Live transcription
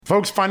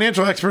Folks,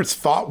 financial experts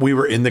thought we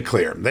were in the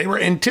clear. They were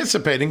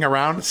anticipating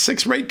around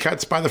 6 rate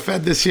cuts by the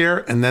Fed this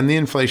year, and then the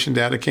inflation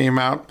data came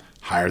out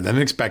higher than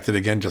expected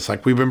again, just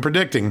like we've been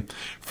predicting.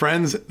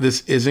 Friends,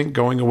 this isn't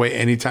going away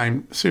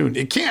anytime soon.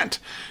 It can't.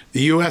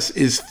 The U.S.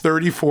 is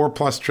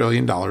 $34+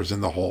 trillion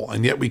in the hole,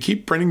 and yet we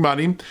keep printing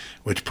money,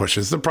 which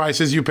pushes the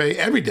prices you pay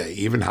every day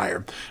even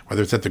higher,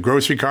 whether it's at the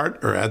grocery cart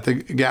or at the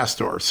gas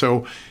store.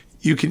 So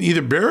you can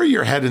either bury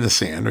your head in the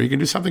sand or you can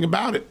do something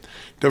about it.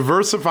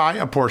 Diversify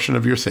a portion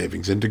of your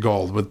savings into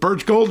gold with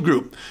Birch Gold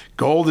Group.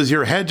 Gold is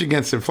your hedge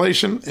against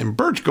inflation, and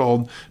Birch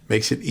Gold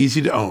makes it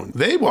easy to own.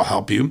 They will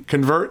help you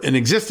convert an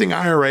existing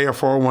IRA or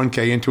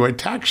 401k into a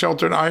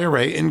tax-sheltered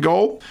IRA in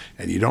gold,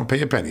 and you don't pay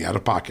a penny out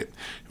of pocket.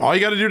 All you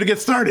got to do to get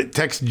started,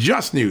 text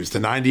Just News to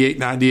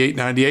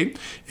 989898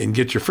 and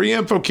get your free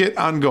info kit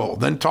on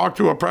gold. Then talk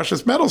to a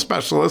precious metal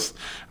specialist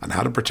on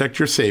how to protect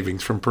your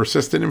savings from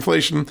persistent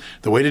inflation.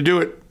 The way to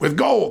do it with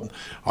gold.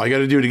 All you got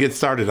to do to get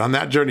started on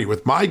that journey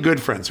with my good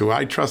friends who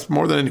I trust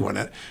more than anyone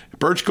at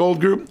Birch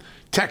Gold Group,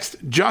 text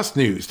Just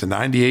News to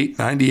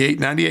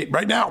 989898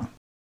 right now.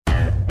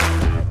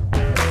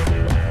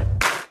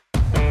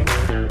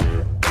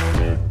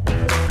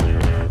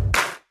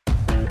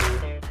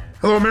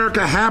 Hello,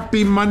 America.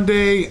 Happy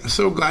Monday.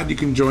 So glad you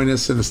can join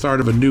us in the start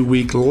of a new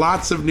week.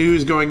 Lots of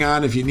news going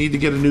on. If you need to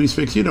get a news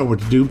fix, you know what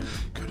to do.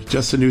 Go to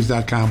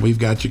justthenews.com. We've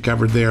got you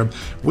covered there.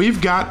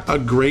 We've got a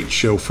great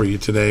show for you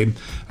today.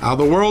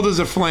 The world is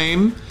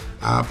aflame,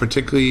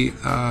 particularly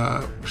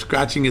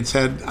scratching its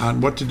head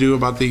on what to do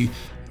about the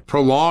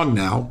prolonged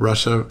now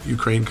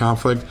Russia-Ukraine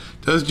conflict.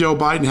 Does Joe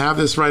Biden have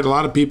this right? A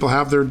lot of people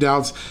have their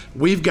doubts.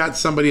 We've got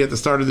somebody at the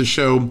start of the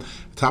show,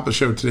 top of the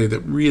show today,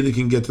 that really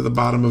can get to the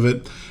bottom of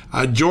it.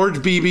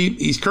 George Beebe,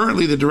 he's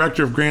currently the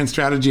director of grand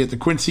strategy at the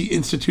Quincy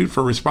Institute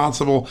for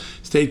Responsible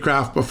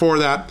Statecraft. Before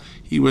that,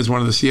 he was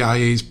one of the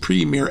CIA's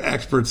premier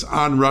experts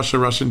on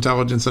Russia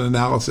intelligence and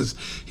analysis.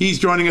 He's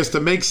joining us to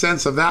make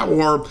sense of that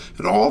war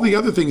and all the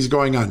other things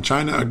going on.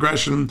 China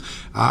aggression,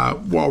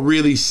 while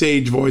really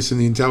sage voice in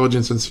the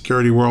intelligence and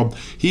security world.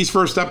 He's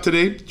first up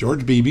today,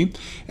 George Beebe.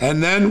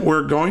 And then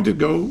we're going to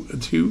go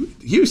to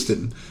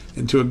Houston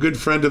and to a good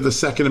friend of the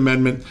Second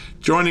Amendment.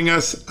 Joining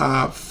us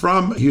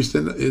from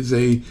Houston is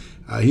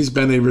he's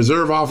been a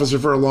reserve officer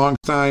for a long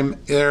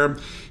time there.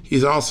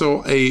 He's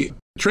also a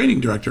training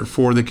director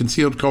for the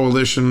Concealed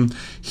Coalition.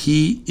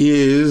 He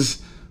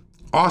is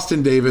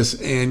Austin Davis,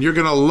 and you're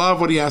going to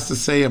love what he has to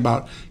say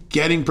about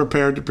getting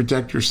prepared to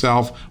protect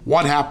yourself,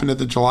 what happened at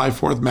the July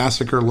 4th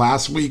massacre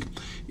last week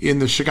in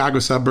the Chicago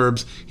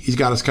suburbs. He's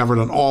got us covered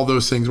on all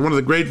those things. One of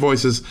the great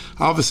voices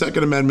of the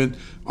Second Amendment,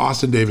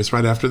 Austin Davis,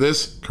 right after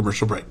this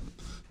commercial break.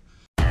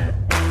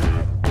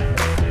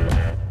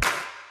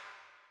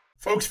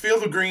 Folks,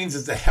 Field of Greens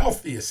is the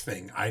healthiest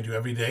thing I do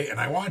every day, and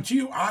I want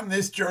you on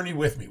this journey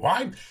with me.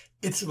 Why?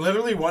 It's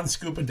literally 1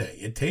 scoop a day.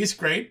 It tastes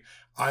great.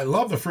 I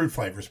love the fruit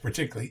flavors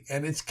particularly,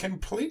 and it's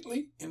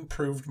completely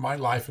improved my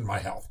life and my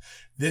health.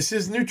 This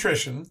is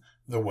nutrition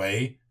the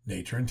way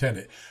nature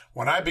intended.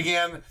 When I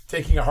began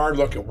taking a hard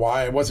look at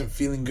why I wasn't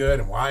feeling good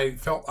and why I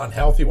felt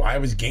unhealthy, why I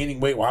was gaining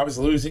weight, why I was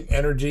losing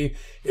energy,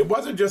 it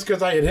wasn't just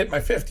because I had hit my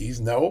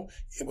 50s. No,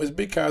 it was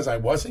because I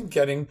wasn't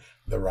getting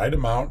the right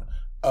amount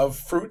of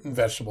fruit and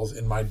vegetables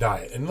in my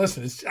diet. And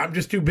listen, I'm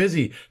just too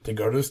busy to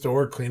go to the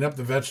store, clean up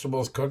the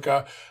vegetables, cook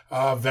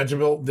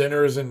vegetable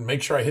dinners, and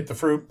make sure I hit the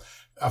fruit.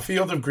 A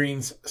Field of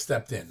Greens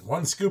stepped in.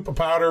 1 scoop of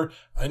powder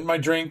in my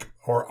drink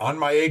or on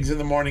my eggs in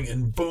the morning,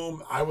 and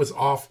boom, I was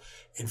off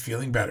and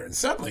feeling better. And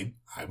suddenly,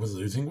 I was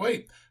losing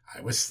weight.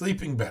 I was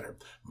sleeping better.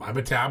 My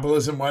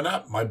metabolism went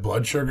up. My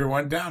blood sugar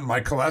went down.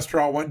 My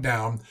cholesterol went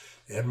down.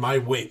 And my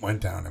weight went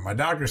down. And my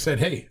doctor said,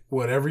 hey,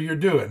 whatever you're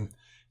doing,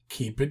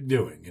 keep it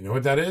doing. You know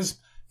what that is?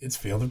 It's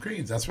Field of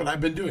Greens. That's what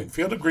I've been doing.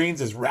 Field of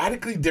Greens is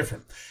radically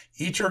different.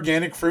 Each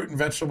organic fruit and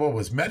vegetable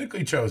was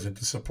medically chosen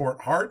to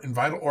support heart and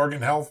vital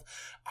organ health.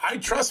 I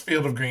trust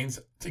Field of Greens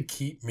to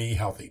keep me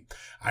healthy.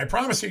 I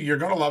promise you're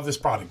going to love this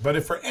product. But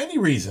if for any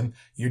reason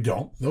you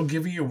don't, they'll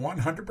give you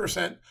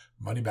 100%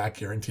 money back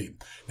guarantee.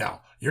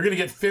 Now, you're going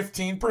to get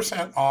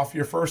 15% off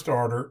your first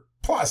order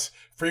plus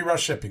free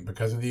rush shipping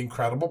because of the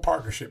incredible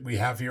partnership we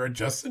have here at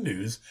Just the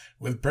News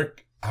with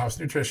Brick House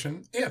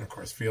Nutrition, and of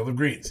course, Field of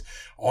Greens.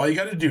 All you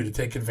got to do to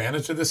take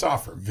advantage of this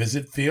offer,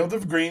 visit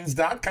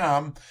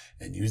fieldofgreens.com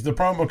and use the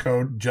promo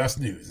code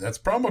JustNews. That's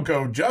promo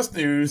code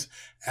JustNews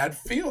at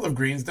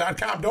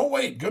fieldofgreens.com. Don't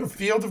wait. Go to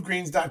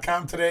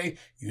fieldofgreens.com today.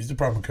 Use the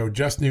promo code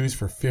JustNews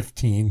for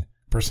 15%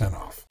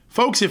 off.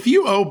 Folks, if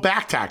you owe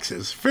back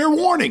taxes, fair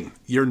warning,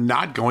 you're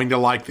not going to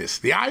like this.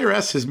 The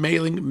IRS is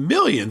mailing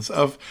millions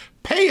of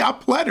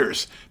pay-up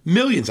letters.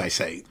 Millions, I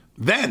say.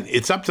 Then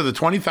it's up to the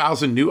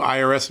 20,000 new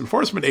IRS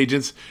enforcement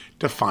agents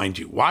to find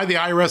you. Why the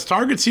IRS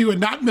targets you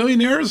and not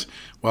millionaires?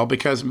 Well,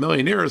 because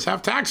millionaires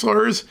have tax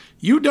lawyers.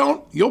 You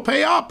don't, you'll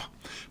pay up.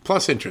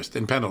 Plus interest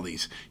and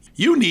penalties.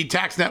 You need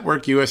Tax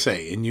Network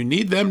USA, and you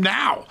need them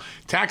now.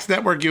 Tax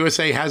Network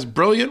USA has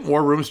brilliant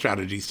war room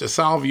strategies to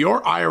solve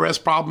your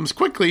IRS problems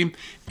quickly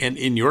and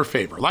in your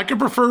favor. Like a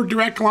preferred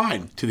direct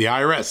line to the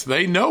IRS,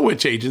 they know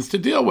which agents to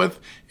deal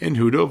with and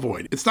who to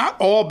avoid. It's not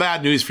all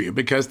bad news for you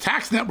because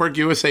Tax Network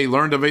USA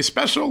learned of a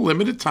special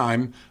limited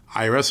time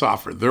IRS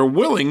offer. They're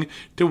willing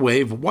to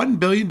waive $1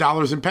 billion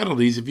in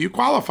penalties if you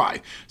qualify.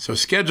 So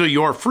schedule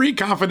your free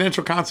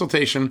confidential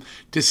consultation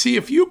to see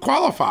if you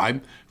qualify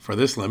for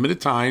this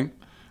limited time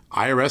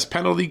IRS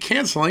penalty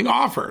canceling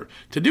offer.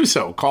 To do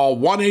so, call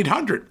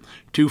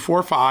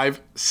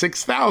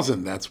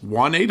 1-800-245-6000. That's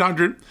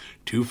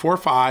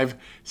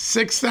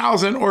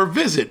 1-800-245-6000 or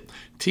visit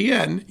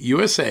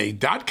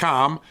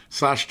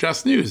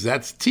tnusa.com/justnews.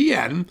 That's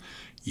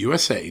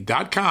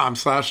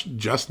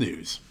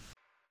tnusa.com/justnews.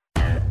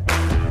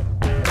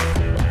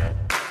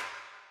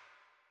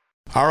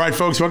 All right,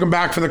 folks, welcome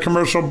back for the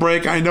commercial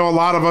break. I know a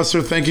lot of us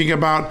are thinking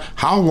about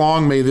how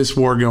long may this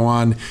war go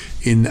on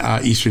in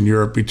Eastern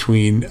Europe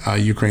between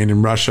Ukraine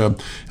and Russia.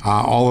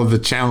 All of the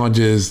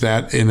challenges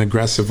that an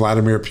aggressive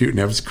Vladimir Putin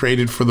has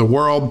created for the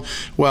world.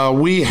 Well,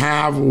 we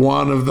have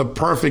one of the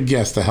perfect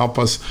guests to help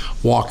us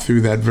walk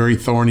through that very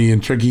thorny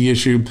and tricky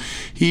issue.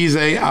 He's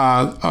a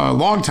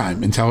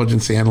longtime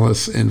intelligence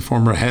analyst and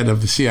former head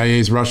of the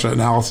CIA's Russia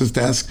Analysis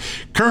Desk,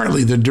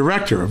 currently the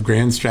director of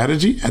Grand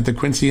Strategy at the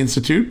Quincy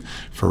Institute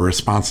for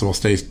Responsible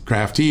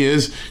Statecraft. He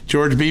is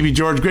George Beebe.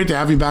 George, great to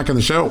have you back on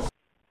the show.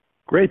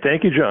 Great.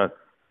 Thank you, John.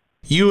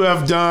 You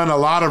have done a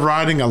lot of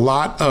writing, a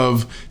lot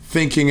of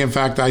thinking. In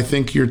fact, I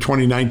think your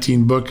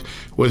 2019 book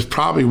was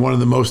probably one of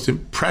the most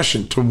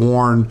prescient to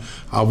warn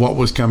what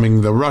was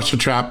coming. The Russia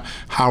Trap,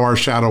 how our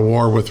shadow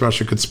war with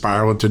Russia could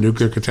spiral into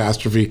nuclear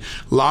catastrophe.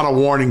 A lot of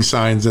warning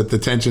signs that the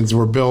tensions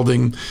were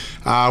building.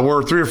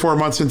 We're 3 or 4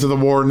 months into the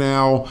war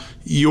now.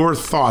 Your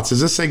thoughts? Is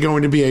this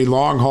going to be a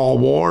long-haul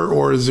war,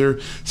 or is there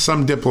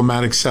some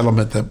diplomatic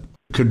settlement that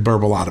could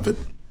burble out of it?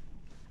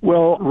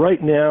 Well,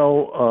 right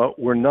now,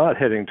 we're not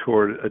heading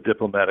toward a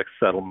diplomatic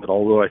settlement,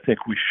 although I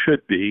think we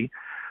should be.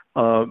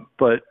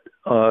 But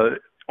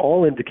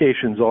all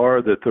indications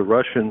are that the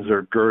Russians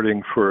are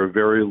girding for a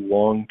very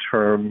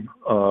long-term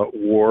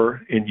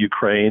war in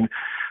Ukraine.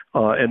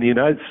 And the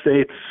United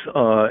States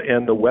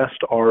and the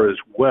West are as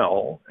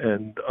well.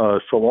 And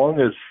so long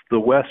as the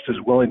West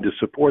is willing to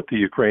support the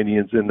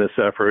Ukrainians in this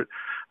effort,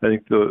 I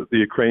think the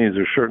Ukrainians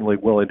are certainly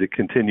willing to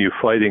continue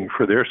fighting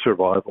for their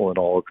survival in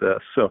all of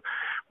this. So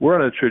we're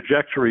on a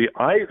trajectory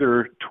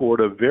either toward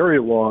a very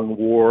long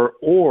war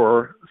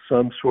or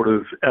some sort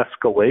of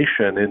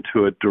escalation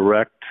into a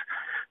direct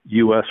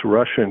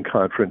U.S.-Russian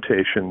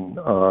confrontation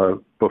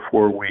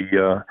before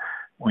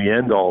we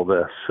end all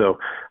this. So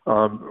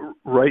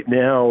right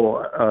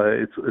now,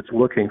 it's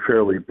looking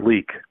fairly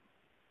bleak.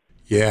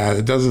 Yeah,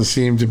 it doesn't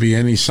seem to be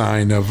any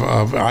sign of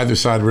either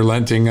side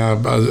relenting.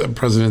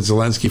 President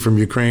Zelensky from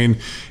Ukraine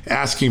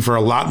asking for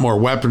a lot more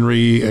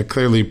weaponry,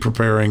 clearly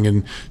preparing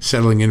and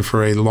settling in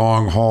for a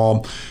long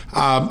haul.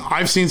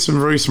 I've seen some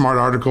very smart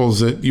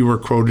articles that you were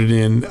quoted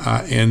in,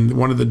 and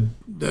one of the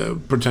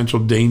potential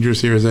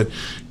dangers here is that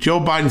Joe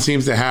Biden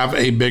seems to have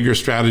a bigger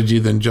strategy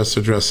than just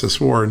address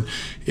this war, and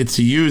it's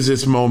to use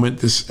this moment,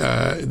 this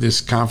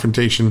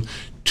confrontation,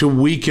 to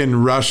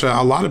weaken Russia.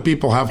 A lot of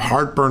people have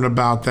heartburn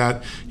about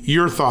that.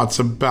 Your thoughts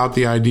about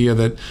the idea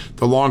that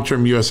the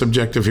long-term U.S.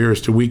 objective here is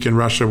to weaken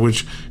Russia,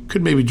 which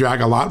could maybe drag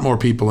a lot more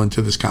people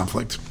into this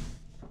conflict?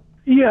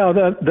 Yeah,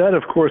 that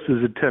of course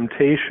is a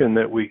temptation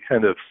that we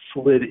kind of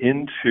slid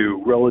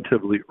into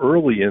relatively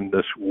early in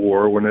this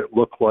war when it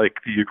looked like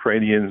the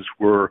Ukrainians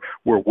were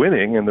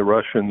winning and the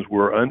Russians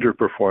were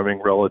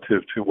underperforming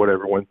relative to what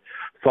everyone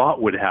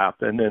thought would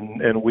happen.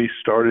 And we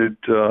started,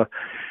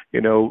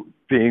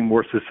 being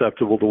more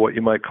susceptible to what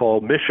you might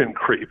call mission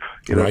creep.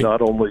 Right. Not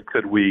only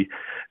could we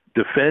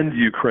defend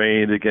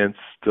Ukraine against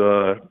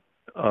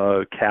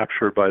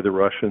capture by the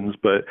Russians,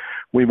 but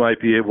we might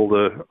be able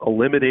to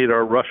eliminate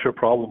our Russia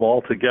problem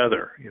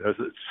altogether.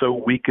 It's so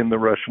weak in the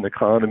Russian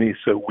economy,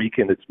 so weak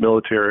in its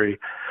military,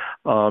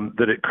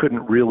 that it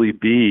couldn't really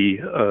be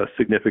a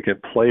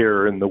significant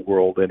player in the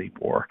world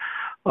anymore.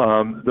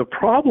 The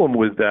problem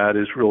with that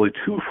is really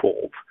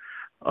twofold.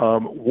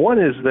 One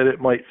is that it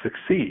might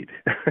succeed,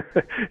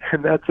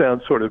 and that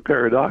sounds sort of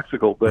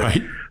paradoxical, but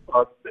right.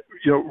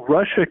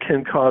 Russia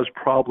can cause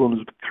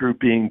problems through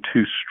being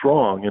too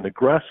strong and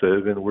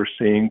aggressive, and we're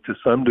seeing to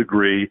some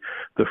degree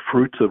the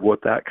fruits of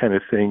what that kind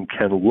of thing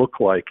can look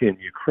like in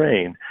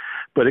Ukraine.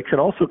 But it can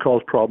also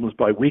cause problems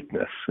by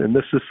weakness, and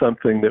this is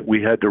something that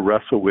we had to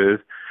wrestle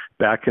with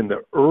back in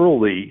the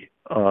early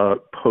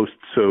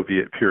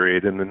post-Soviet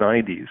period in the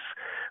 90s.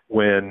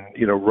 When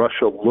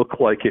Russia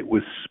looked like it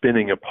was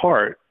spinning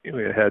apart.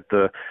 It had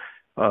the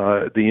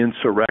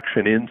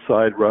insurrection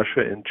inside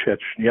Russia in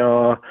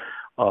Chechnya,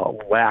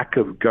 lack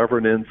of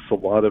governance. A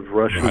lot of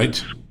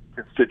Russia's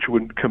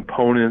constituent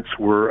components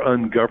were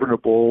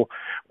ungovernable.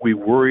 We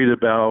worried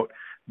about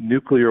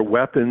nuclear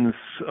weapons,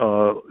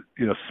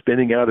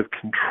 spinning out of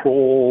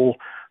control,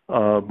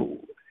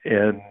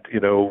 and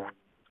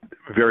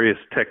various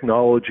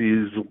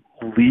technologies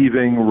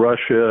leaving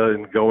Russia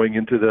and going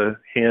into the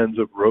hands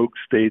of rogue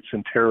states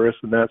and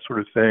terrorists and that sort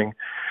of thing.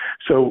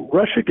 So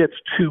Russia gets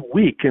too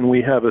weak, and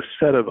we have a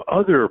set of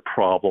other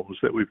problems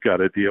that we've got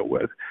to deal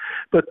with.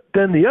 But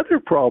then the other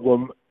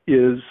problem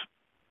is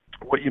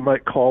what you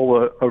might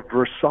call a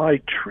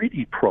Versailles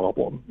Treaty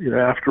problem. You know,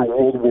 after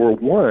World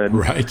War I,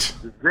 Right.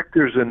 the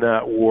victors in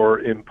that war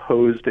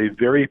imposed a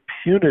very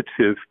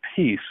punitive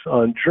peace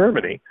on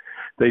Germany.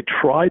 They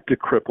tried to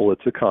cripple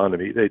its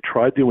economy. They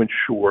tried to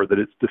ensure that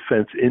its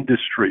defense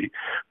industry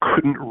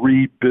couldn't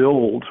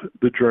rebuild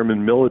the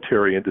German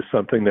military into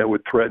something that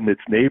would threaten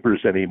its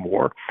neighbors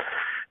anymore.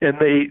 And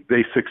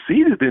they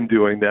succeeded in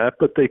doing that,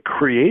 but they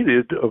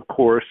created, of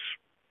course,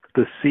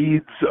 the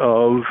seeds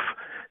of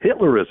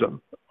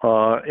Hitlerism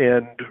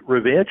and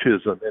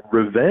revanchism and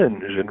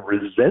revenge and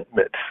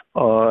resentment.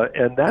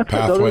 And that's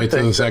Pathway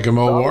to the Second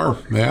World War.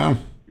 Yeah.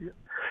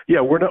 Yeah,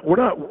 we're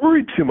not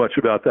worried too much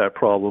about that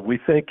problem. We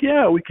think,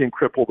 yeah, we can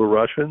cripple the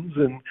Russians,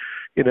 and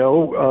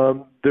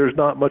there's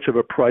not much of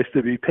a price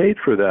to be paid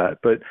for that.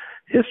 But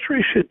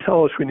history should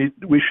tell us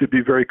we should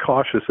be very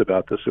cautious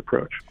about this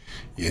approach.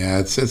 Yeah,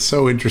 it's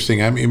so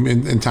interesting. I mean,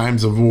 in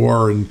times of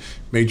war and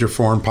major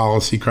foreign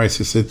policy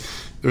crisis,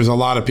 there's a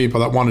lot of people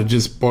that want to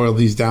just boil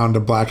these down to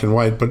black and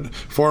white, but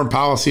foreign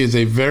policy is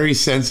a very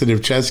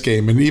sensitive chess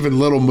game, and even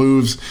little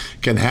moves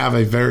can have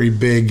a very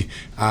big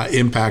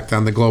impact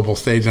on the global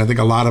stage. And I think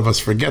a lot of us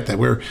forget that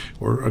we're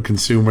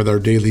consumed with our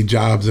daily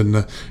jobs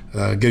and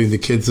getting the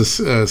kids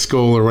to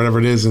school or whatever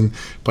it is.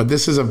 But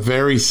this is a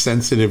very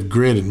sensitive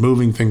grid, and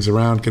moving things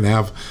around can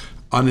have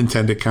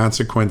unintended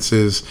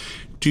consequences.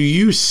 Do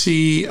you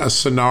see a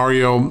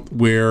scenario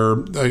where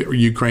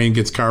Ukraine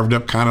gets carved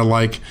up kind of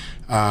like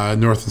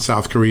North and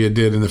South Korea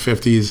did in the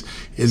 50s?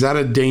 Is that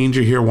a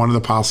danger here, one of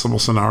the possible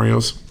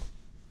scenarios?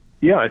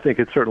 Yeah, I think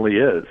it certainly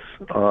is.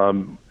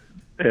 And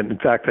in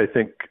fact, I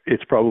think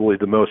it's probably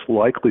the most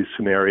likely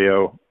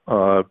scenario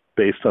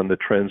based on the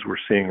trends we're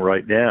seeing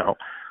right now.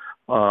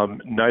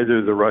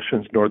 Neither the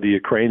Russians nor the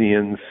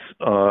Ukrainians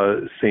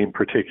seem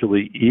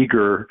particularly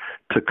eager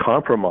to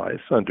compromise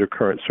under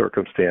current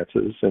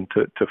circumstances and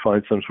to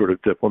find some sort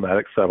of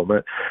diplomatic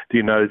settlement. The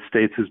United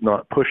States is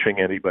not pushing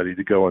anybody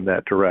to go in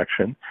that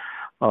direction.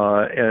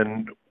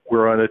 And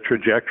we're on a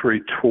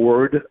trajectory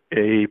toward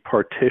a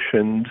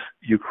partitioned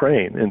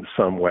Ukraine in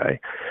some way.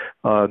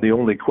 The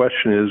only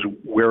question is,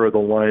 where are the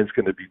lines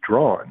going to be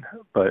drawn?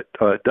 But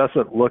it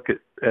doesn't look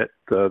at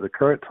the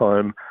current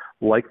time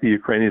like the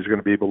Ukrainians are going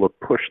to be able to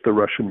push the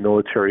Russian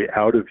military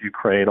out of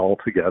Ukraine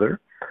altogether.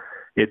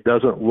 It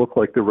doesn't look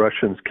like the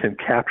Russians can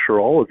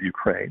capture all of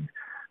Ukraine.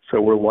 So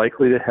we're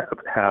likely to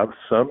have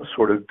some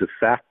sort of de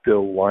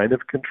facto line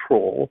of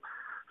control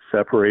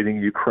separating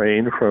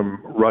Ukraine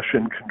from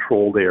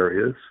Russian-controlled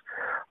areas.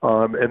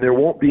 And there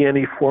won't be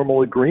any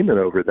formal agreement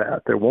over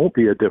that. There won't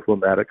be a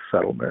diplomatic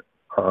settlement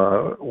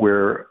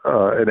where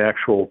an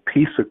actual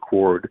peace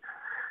accord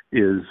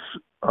is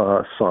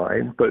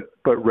signed, but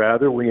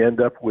rather we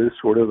end up with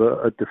sort of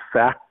a de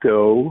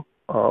facto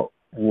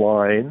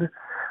line,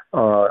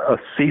 a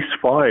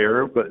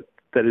ceasefire, but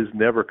that is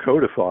never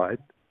codified,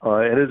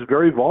 and is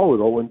very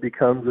volatile and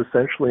becomes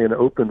essentially an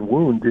open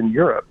wound in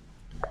Europe.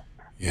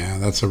 Yeah,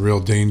 that's a real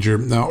danger.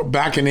 Now,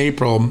 back in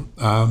April,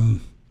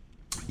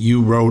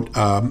 you wrote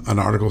an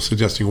article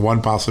suggesting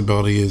one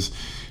possibility is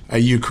a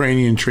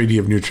Ukrainian treaty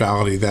of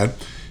neutrality, that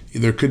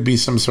there could be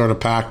some sort of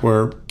pact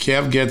where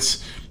Kiev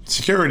gets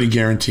security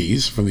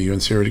guarantees from the UN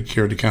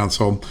Security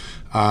Council.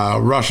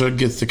 Russia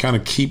gets to kind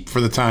of keep,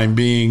 for the time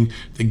being,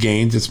 the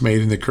gains it's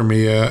made in the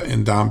Crimea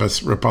and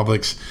Donbas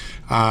republics.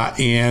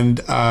 And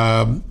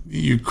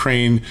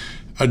Ukraine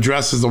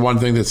addresses the one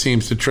thing that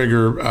seems to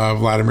trigger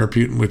Vladimir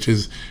Putin, which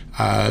is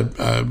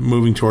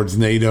moving towards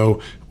NATO,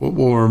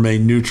 will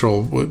remain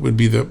neutral, would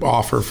be the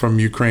offer from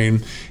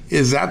Ukraine.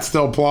 Is that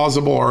still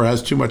plausible, or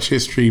has too much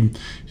history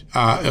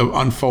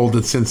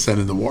unfolded since then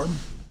in the war?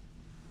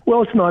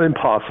 Well, it's not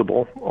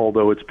impossible,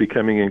 although it's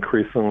becoming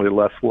increasingly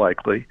less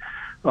likely.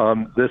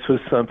 This was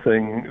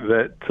something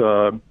that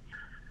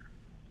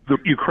the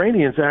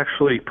Ukrainians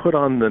actually put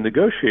on the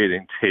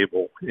negotiating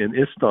table in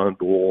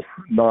Istanbul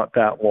not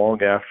that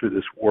long after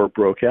this war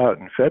broke out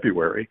in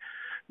February.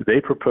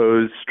 They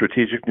proposed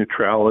strategic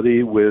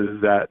neutrality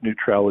with that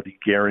neutrality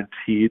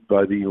guaranteed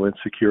by the UN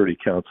Security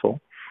Council.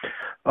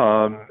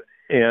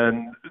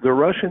 And the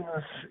Russians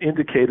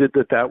indicated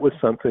that that was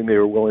something they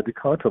were willing to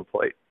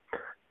contemplate.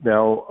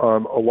 Now,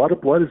 a lot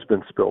of blood has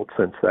been spilled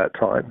since that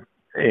time,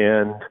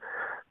 and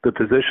the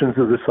positions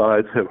of the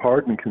sides have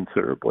hardened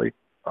considerably.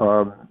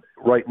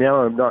 Right now,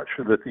 I'm not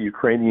sure that the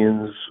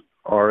Ukrainians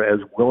are as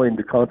willing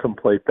to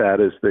contemplate that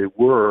as they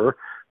were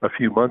a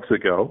few months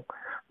ago.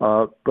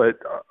 But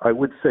I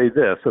would say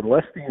this,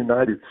 unless the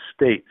United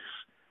States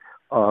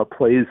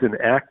plays an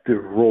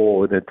active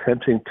role in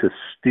attempting to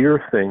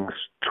steer things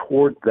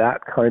toward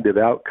that kind of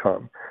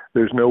outcome,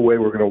 there's no way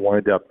we're going to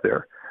wind up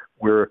there.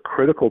 We're a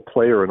critical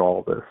player in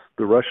all this.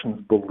 The Russians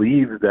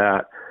believe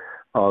that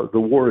the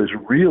war is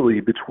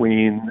really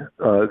between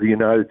the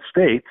United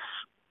States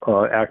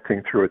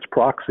acting through its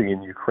proxy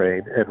in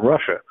Ukraine and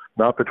Russia,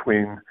 not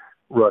between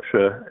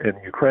Russia and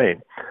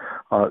Ukraine.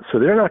 So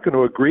they're not going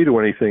to agree to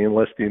anything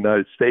unless the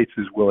United States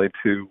is willing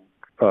to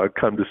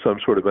come to some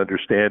sort of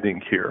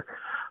understanding here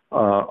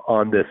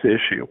on this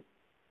issue.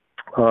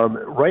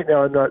 Right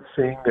now, I'm not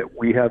seeing that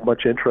we have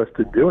much interest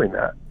in doing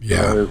that.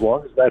 Yeah. As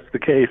long as that's the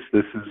case,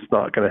 this is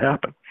not going to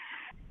happen.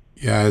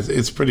 Yeah,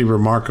 it's pretty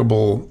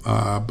remarkable,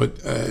 but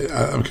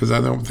because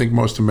I don't think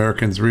most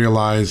Americans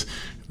realize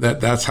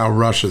that that's how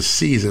Russia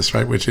sees us,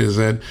 right? Which is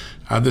that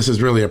this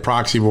is really a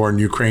proxy war, and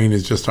Ukraine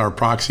is just our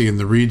proxy in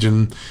the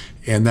region,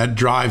 and that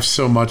drives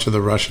so much of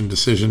the Russian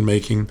decision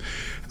making.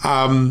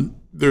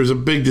 There's a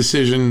big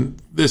decision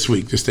this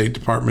week. The State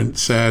Department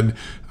said,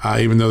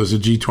 even though there's a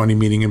G20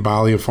 meeting in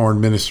Bali of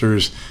foreign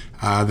ministers,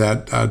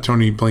 that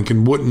Tony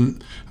Blinken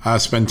wouldn't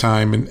spend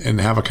time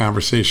and have a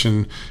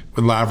conversation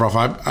with Lavrov.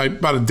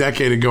 About a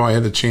decade ago, I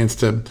had the chance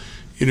to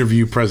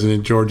interview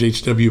President George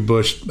H.W.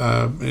 Bush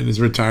in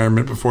his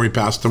retirement before he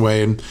passed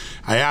away. And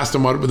I asked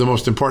him what the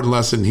most important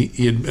lesson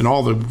he had in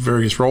all the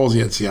various roles.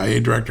 He had CIA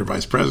director,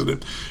 vice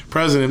president,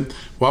 president.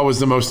 What was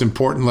the most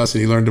important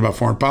lesson he learned about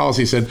foreign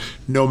policy? He said,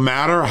 no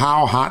matter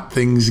how hot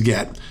things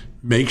get,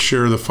 make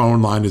sure the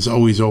phone line is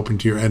always open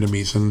to your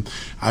enemies. And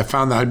I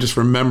found that I just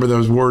remember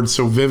those words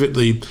so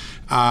vividly.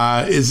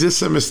 Is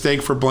this a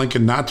mistake for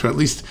Blinken not to at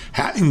least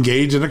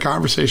engage in a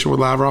conversation with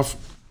Lavrov?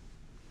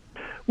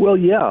 Well,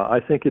 yeah, I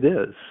think it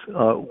is.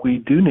 We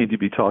do need to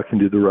be talking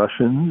to the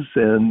Russians,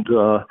 and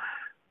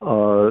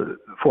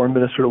Foreign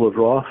Minister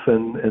Lavrov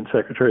and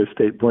Secretary of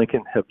State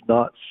Blinken have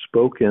not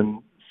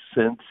spoken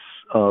since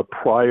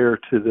prior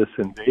to this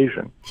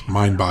invasion. It's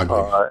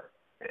mind-boggling.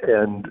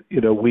 And,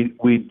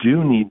 we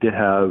do need to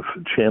have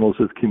channels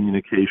of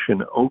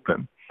communication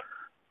open.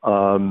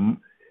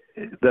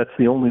 That's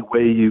the only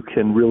way you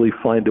can really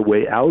find a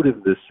way out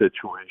of this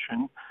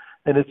situation.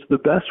 And it's the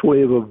best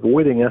way of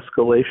avoiding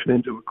escalation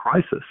into a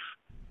crisis.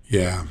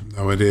 Yeah,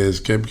 no, it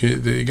is.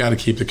 You got to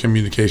keep the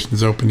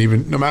communications open,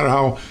 even no matter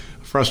how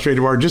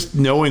frustrated we are. Just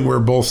knowing where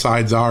both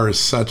sides are is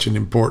such an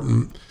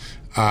important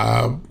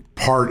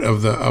part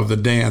of the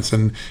dance.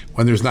 And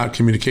when there's not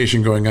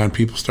communication going on,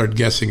 people start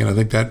guessing, and I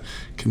think that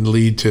can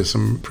lead to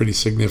some pretty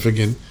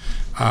significant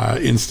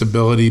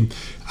instability.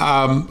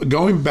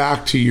 Going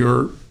back to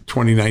your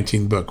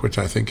 2019 book, which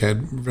I think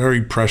had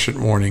very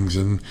prescient warnings,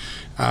 and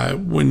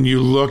when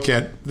you look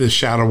at the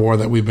shadow war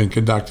that we've been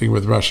conducting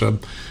with Russia,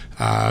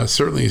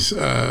 certainly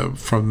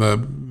from the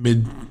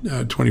mid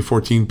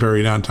 2014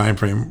 period on time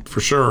frame for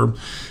sure,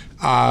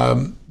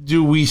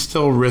 do we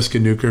still risk a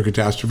nuclear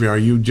catastrophe? Are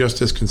you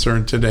just as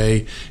concerned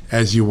today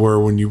as you were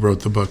when you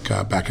wrote the book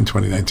back in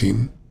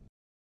 2019?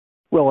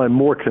 Well, I'm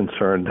more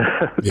concerned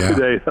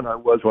today than I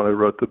was when I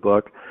wrote the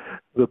book.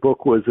 The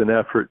book was an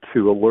effort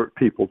to alert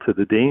people to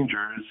the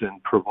dangers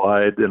and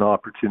provide an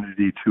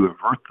opportunity to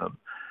avert them.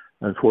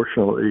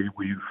 Unfortunately,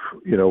 we've,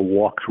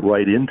 walked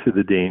right into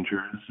the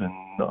dangers,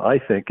 and I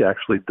think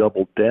actually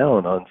doubled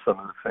down on some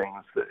of the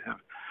things that have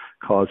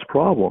caused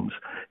problems.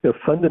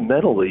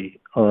 Fundamentally,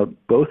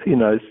 both the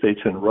United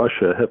States and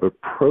Russia have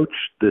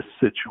approached this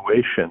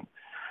situation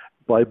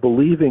by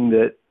believing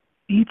that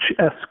each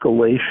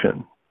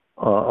escalation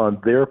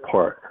on their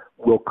part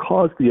will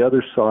cause the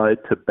other side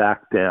to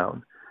back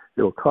down.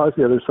 It will cause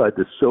the other side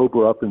to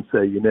sober up and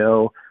say,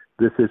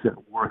 this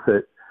isn't worth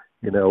it.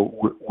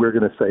 We're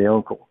going to say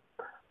uncle.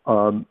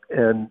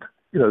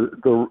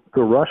 The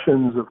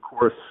Russians, of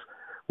course,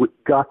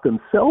 got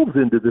themselves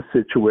into the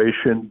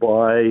situation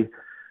by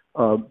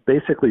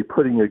basically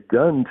putting a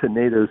gun to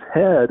NATO's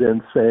head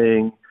and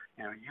saying,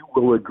 you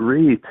will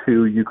agree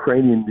to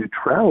Ukrainian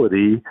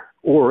neutrality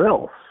or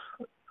else.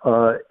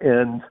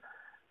 And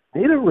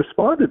NATO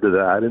responded to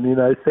that, and the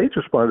United States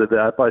responded to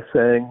that by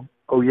saying,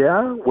 oh,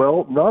 yeah?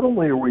 Well, not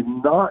only are we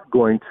not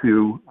going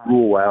to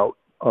rule out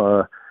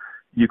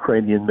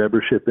Ukrainian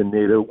membership in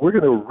NATO, we're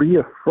going to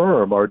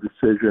reaffirm our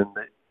decision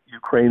that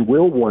Ukraine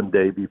will one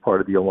day be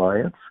part of the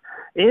alliance,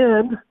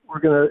 and we're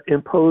going to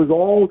impose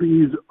all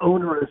these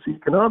onerous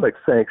economic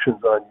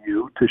sanctions on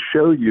you to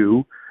show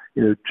you,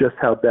 just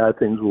how bad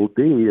things will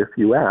be if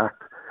you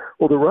act.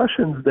 Well, the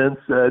Russians then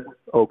said,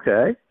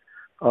 okay,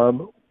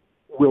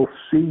 we'll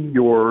see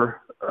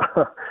your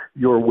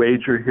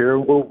wager here,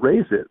 and we'll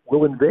raise it.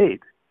 We'll invade.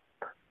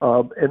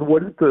 And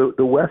what did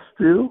the West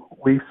do?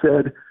 We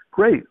said,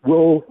 great,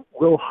 we'll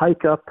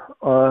hike up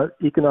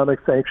economic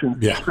sanctions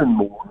even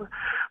more.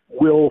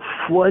 We'll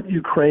flood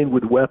Ukraine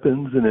with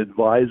weapons and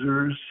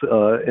advisors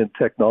and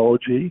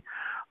technology.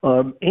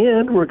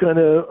 And we're going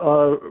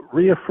to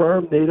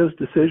reaffirm NATO's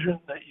decision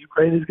that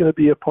Ukraine is going to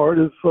be a part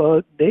of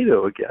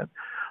NATO again.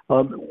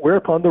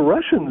 Whereupon the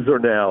Russians are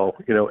now,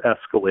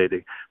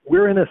 escalating.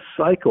 We're in a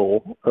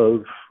cycle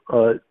of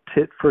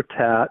tit for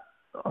tat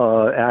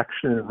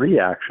action and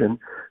reaction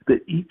that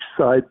each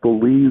side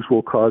believes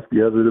will cause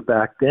the other to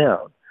back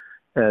down.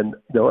 And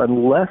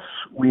unless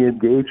we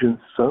engage in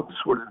some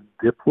sort of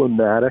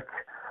diplomatic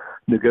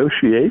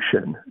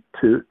negotiation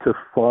to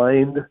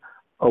find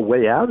a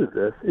way out of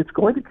this, it's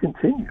going to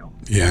continue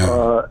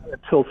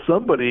until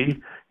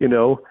somebody,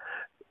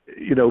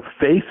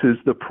 faces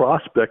the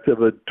prospect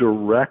of a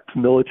direct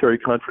military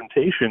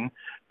confrontation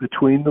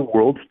between the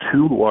world's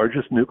two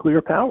largest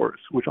nuclear powers,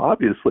 which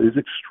obviously is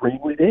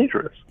extremely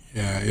dangerous.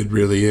 Yeah, it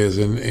really is.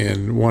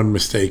 And one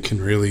mistake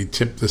can really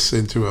tip this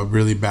into a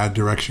really bad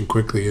direction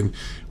quickly. And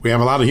we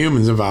have a lot of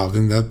humans involved,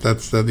 and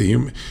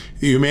the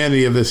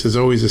humanity of this is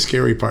always a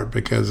scary part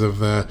because of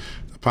the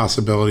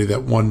possibility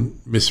that one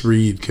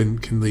misread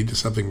can lead to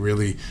something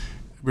really,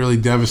 really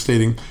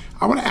devastating.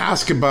 I want to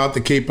ask about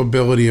the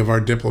capability of our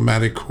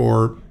diplomatic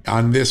corps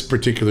on this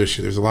particular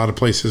issue. There's a lot of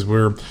places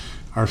where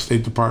our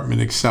State Department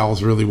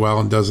excels really well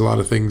and does a lot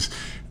of things.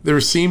 There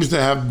seems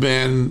to have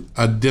been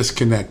a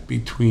disconnect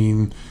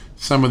between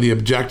some of the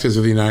objectives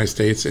of the United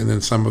States and then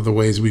some of the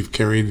ways we've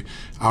carried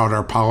out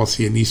our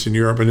policy in Eastern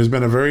Europe. And there's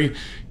been a very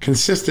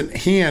consistent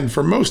hand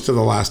for most of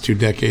the last 2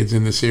 decades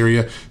in this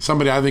area.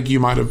 Somebody I think you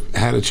might have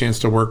had a chance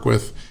to work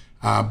with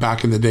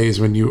back in the days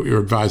when you were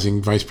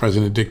advising Vice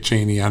President Dick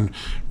Cheney on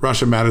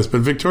Russia matters.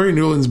 But Victoria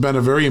Nuland's been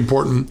a very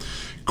important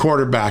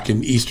quarterback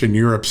in Eastern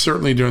Europe,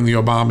 certainly during the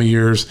Obama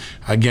years,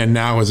 again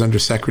now as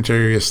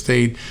Undersecretary of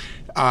State.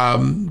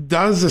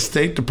 Does the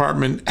State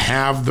Department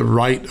have the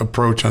right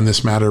approach on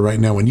this matter right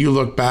now? When you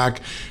look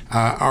back,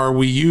 are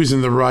we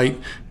using the right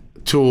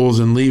tools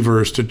and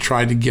levers to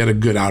try to get a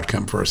good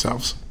outcome for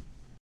ourselves?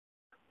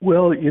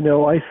 Well,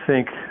 I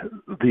think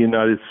the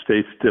United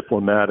States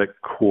diplomatic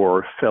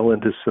corps fell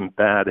into some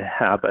bad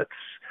habits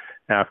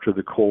after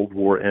the Cold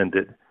War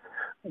ended.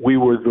 We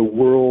were the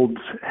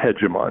world's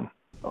hegemon,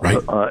 right.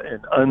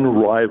 An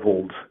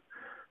unrivaled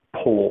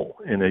pole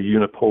in a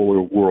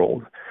unipolar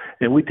world.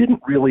 And we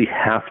didn't really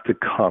have to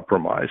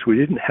compromise. We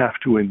didn't have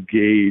to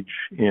engage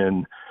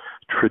in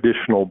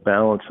traditional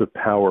balance of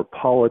power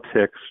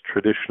politics,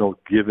 traditional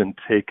give and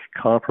take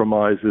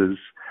compromises.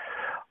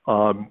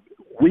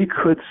 We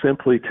could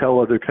simply tell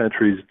other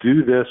countries,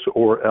 do this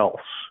or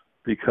else,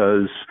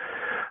 because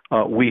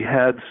we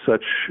had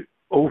such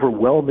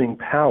overwhelming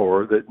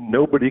power that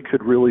nobody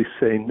could really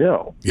say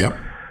no. Yep.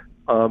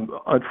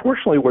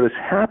 Unfortunately, what has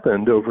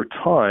happened over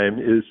time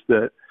is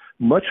that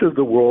much of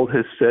the world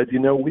has said,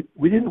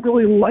 we didn't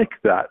really like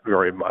that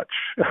very much.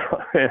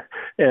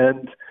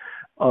 And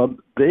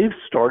they've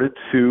started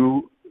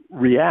to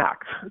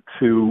react,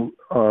 to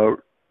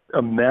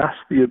amass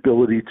the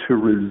ability to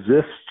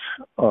resist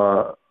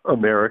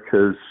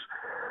America's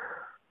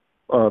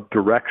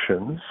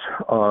directions.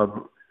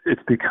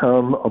 It's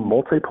become a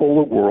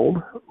multipolar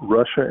world.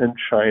 Russia and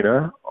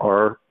China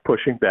are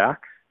pushing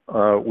back.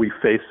 We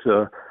face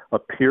a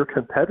peer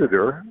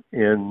competitor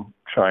in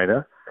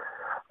China.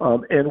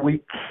 And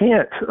we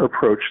can't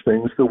approach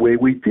things the way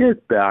we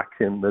did back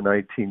in the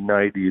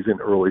 1990s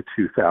and early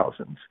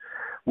 2000s.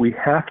 We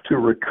have to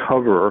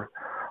recover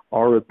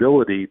our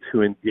ability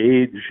to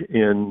engage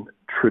in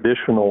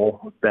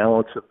traditional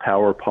balance of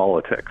power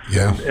politics.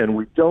 Yeah. And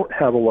we don't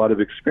have a lot of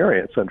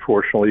experience,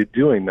 unfortunately,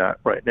 doing that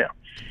right now.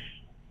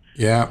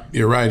 Yeah,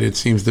 you're right. It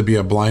seems to be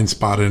a blind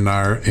spot in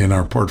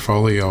our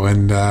portfolio.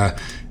 And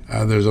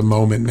there's a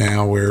moment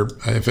now where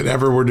if it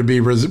ever were to be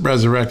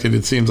resurrected,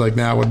 it seems like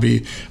now would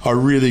be a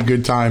really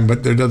good time,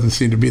 but there doesn't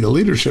seem to be the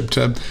leadership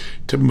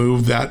to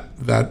move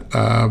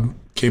that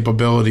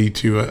capability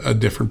to a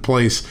different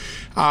place.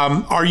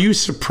 Are you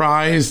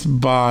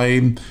surprised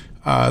by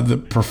the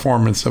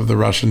performance of the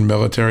Russian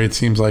military? It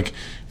seems like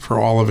for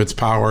all of its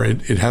power,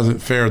 it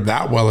hasn't fared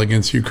that well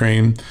against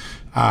Ukraine.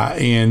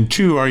 And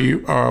two,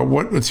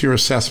 what's your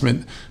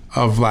assessment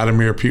of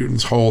Vladimir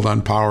Putin's hold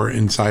on power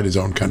inside his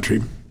own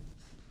country?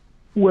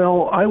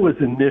 Well, I was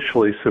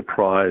initially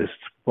surprised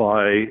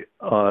by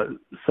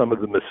some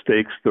of the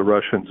mistakes the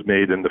Russians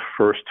made in the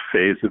first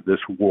phase of this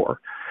war.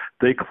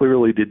 They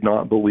clearly did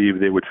not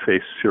believe they would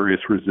face serious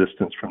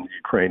resistance from the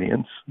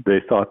Ukrainians. They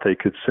thought they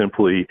could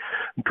simply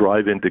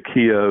drive into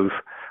Kiev,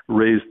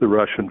 raise the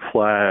Russian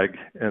flag,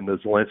 and the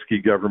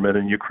Zelensky government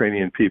and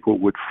Ukrainian people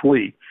would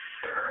flee.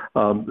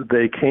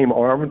 They came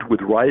armed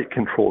with riot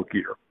control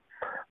gear,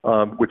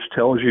 which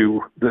tells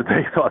you that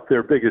they thought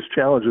their biggest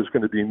challenge was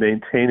going to be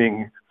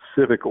maintaining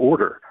civic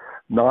order,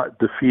 not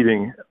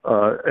defeating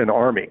an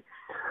army.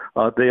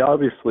 They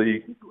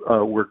obviously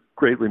were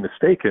greatly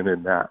mistaken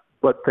in that,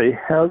 but they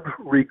have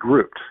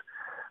regrouped.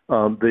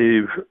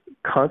 They've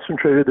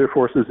concentrated their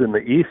forces in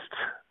the east.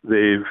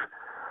 They've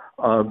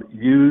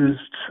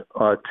used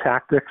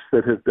tactics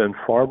that have been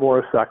far more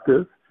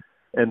effective,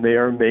 and they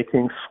are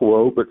making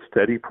slow but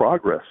steady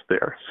progress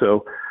there.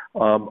 So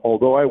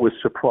although I was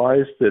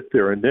surprised at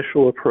their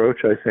initial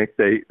approach, I think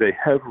they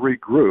have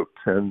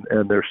regrouped, and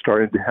they're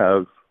starting to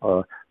have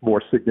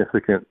more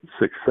significant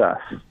success.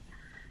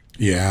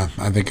 Yeah,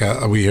 I think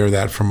we hear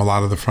that from a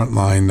lot of the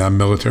frontline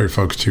military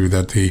folks too.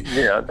 That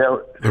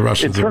the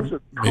Russians in terms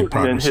of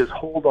Putin and his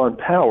hold on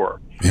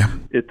power,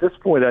 at this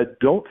point, I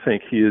don't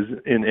think he is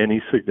in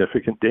any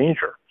significant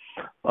danger.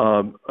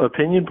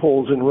 Opinion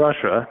polls in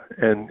Russia,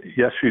 and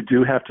yes, you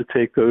do have to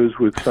take those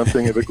with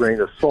something of a grain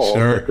of salt,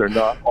 Sure. but they're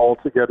not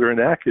altogether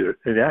inaccurate.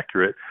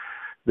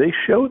 They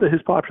show that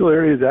his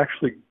popularity has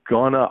actually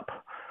gone up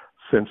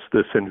since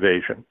this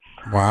invasion.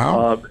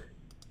 Wow.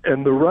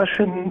 And the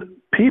Russian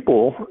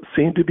people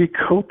seem to be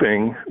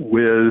coping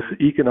with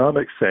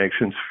economic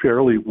sanctions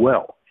fairly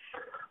well.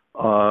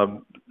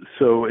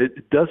 So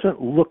it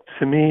doesn't look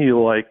to me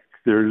like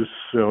there's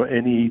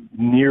any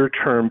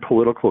near-term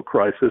political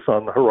crisis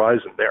on the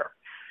horizon there.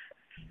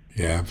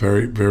 Yeah,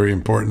 very, very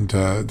important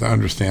to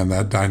understand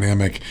that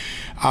dynamic.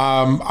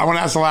 I want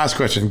to ask the last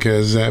question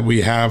because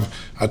we have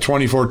a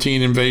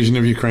 2014 invasion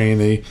of Ukraine,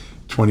 a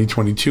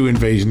 2022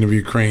 invasion of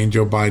Ukraine.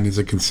 Joe Biden is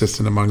a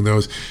consistent among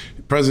those.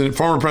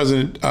 Former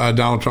President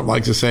Donald Trump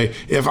likes to say,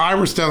 if I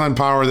were still in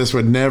power, this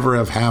would never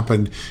have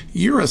happened.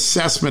 Your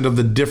assessment of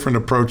the different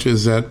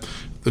approaches that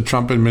the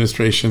Trump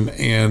administration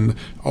and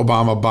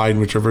Obama-Biden,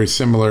 which are very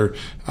similar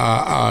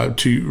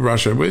to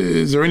Russia.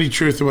 Is there any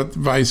truth to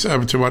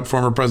what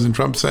former President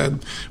Trump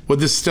said? Would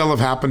this still have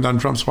happened on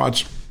Trump's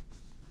watch?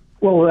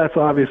 Well, that's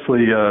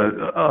obviously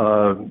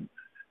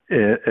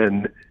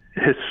an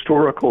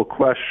historical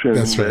question.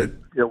 That's right.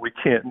 that we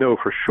can't know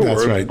for sure.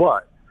 That's right.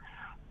 But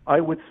I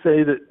would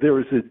say that there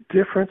is a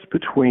difference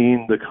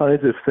between the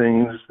kinds of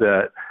things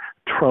that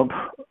Trump,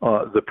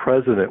 the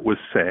president, was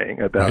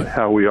saying about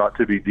how we ought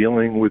to be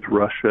dealing with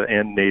Russia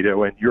and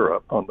NATO and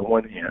Europe on the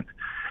one hand,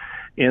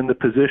 and the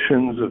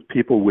positions of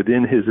people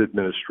within his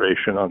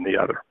administration on the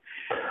other.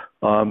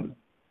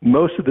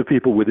 Most of the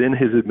people within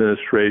his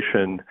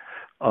administration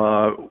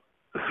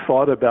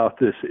thought about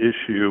this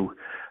issue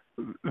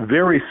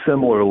very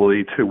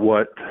similarly to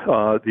what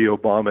the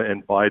Obama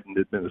and Biden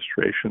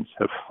administrations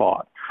have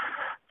thought.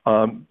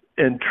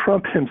 And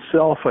Trump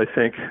himself, I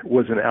think,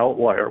 was an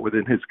outlier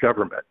within his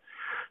government.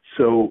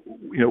 So,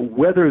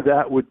 whether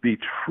that would be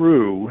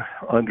true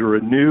under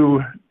a new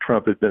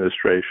Trump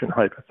administration,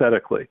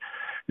 hypothetically,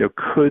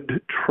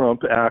 could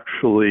Trump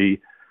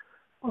actually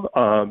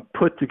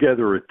put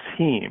together a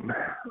team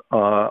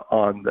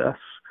on this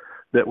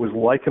that was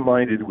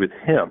like-minded with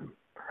him,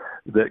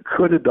 that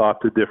could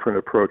adopt a different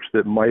approach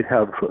that might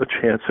have a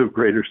chance of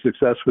greater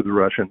success with the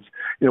Russians?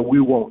 We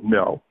won't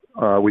know.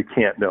 We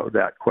can't know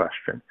that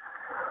question.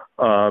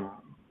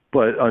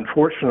 But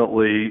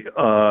unfortunately,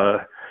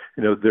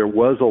 there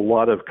was a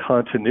lot of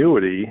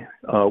continuity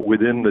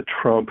within the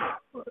Trump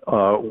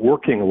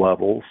working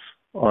levels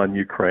on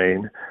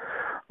Ukraine,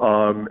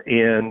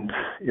 and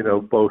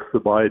both the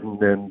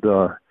Biden and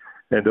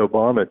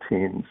Obama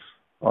teams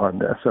on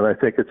this. And I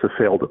think it's a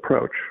failed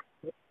approach.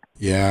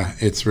 Yeah,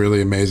 it's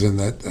really amazing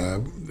that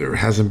there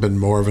hasn't been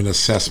more of an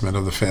assessment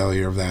of the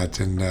failure of that.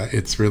 And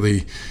it's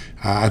really,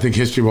 I think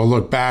history will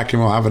look back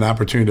and we'll have an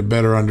opportunity to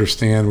better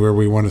understand where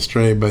we went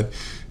astray. But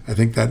I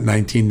think that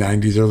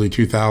 1990s, early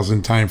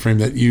 2000 timeframe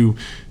that you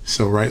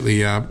so rightly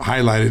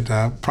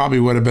highlighted probably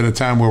would have been a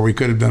time where we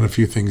could have done a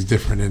few things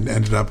different and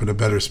ended up in a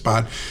better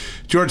spot.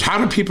 George, how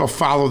do people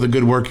follow the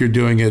good work you're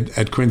doing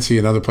at Quincy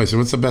and other places?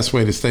 What's the best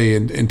way to stay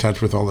in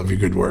touch with all of your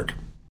good work?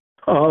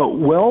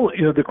 Well,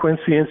 the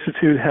Quincy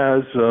Institute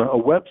has a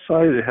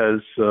website. It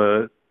has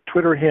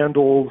Twitter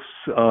handles,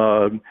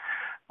 and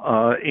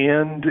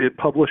it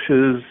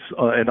publishes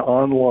an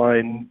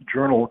online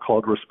journal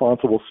called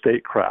Responsible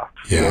Statecraft.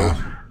 Yeah.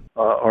 So,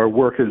 our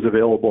work is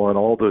available in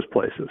all those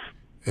places.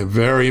 A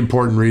very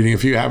important reading.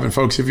 If you haven't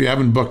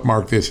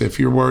bookmarked this, if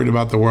you're worried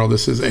about the world,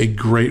 this is a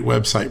great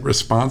website,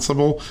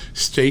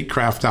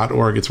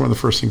 responsiblestatecraft.org. It's one of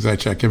the first things I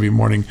check every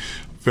morning.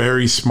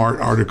 Very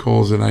smart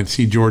articles, and I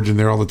see George in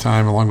there all the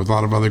time, along with a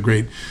lot of other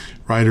great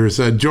writers.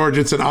 George,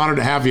 it's an honor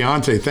to have you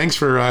on today. Thanks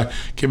for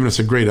giving us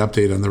a great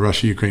update on the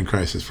Russia-Ukraine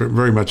crisis.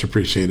 Very much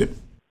appreciate it.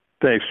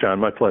 Thanks, John.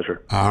 My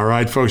pleasure. All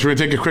right, folks, we're going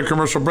to take a quick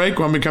commercial break.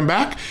 When we come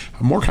back,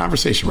 more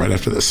conversation right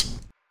after this.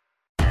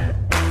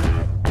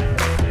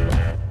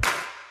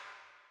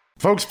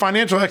 Folks,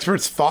 financial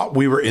experts thought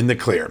we were in the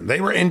clear. They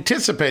were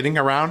anticipating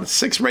around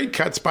 6 rate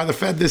cuts by the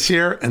Fed this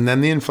year, and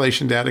then the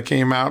inflation data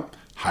came out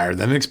higher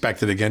than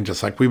expected again,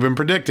 just like we've been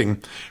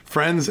predicting.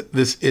 Friends,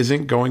 this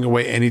isn't going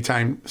away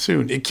anytime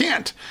soon. It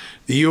can't.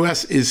 The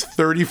U.S. is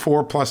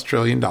 $34+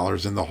 trillion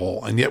in the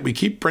hole, and yet we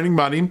keep printing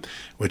money,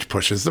 which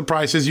pushes the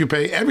prices you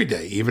pay every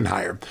day even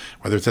higher,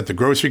 whether it's at the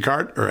grocery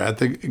cart or at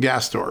the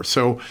gas store.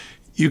 So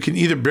you can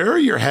either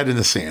bury your head in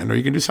the sand or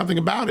you can do something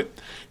about it.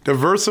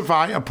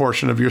 Diversify a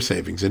portion of your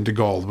savings into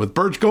gold with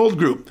Birch Gold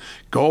Group.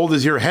 Gold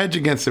is your hedge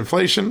against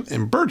inflation,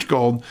 and Birch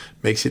Gold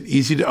makes it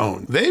easy to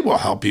own. They will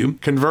help you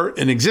convert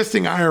an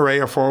existing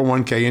IRA or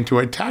 401k into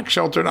a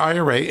tax-sheltered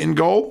IRA in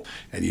gold,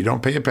 and you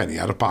don't pay a penny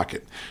out of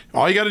pocket.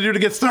 All you got to do to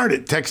get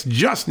started, text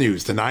Just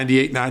News to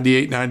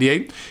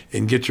 989898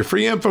 and get your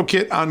free info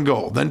kit on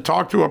gold. Then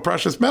talk to a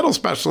precious metal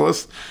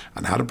specialist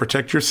on how to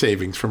protect your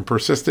savings from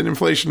persistent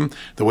inflation.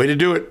 The way to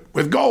do it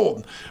with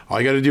gold. All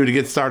you got to do to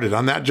get started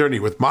on that journey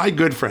with my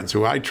good friends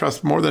who I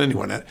trust more than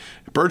anyone at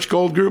Birch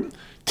Gold Group,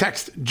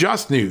 text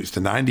Just News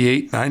to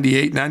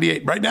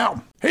 989898 right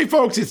now. Hey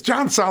folks, it's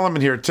John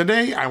Solomon here.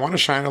 Today I want to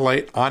shine a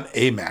light on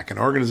AMAC, an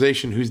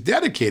organization who's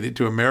dedicated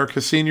to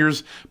America's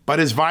seniors, but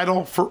is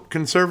vital for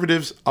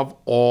conservatives of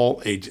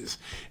all ages.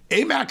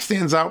 AMAC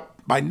stands out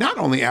by not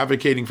only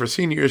advocating for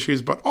senior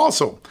issues, but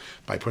also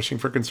by pushing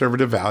for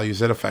conservative values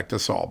that affect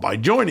us all. By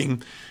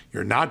joining,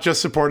 you're not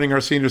just supporting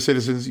our senior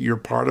citizens, you're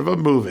part of a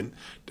movement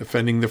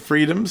defending the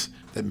freedoms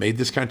that made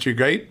this country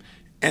great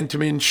and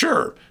to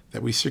ensure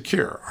that we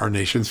secure our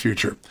nation's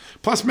future.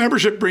 Plus,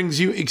 membership brings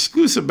you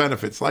exclusive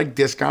benefits like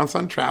discounts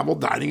on travel,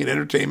 dining, and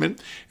entertainment,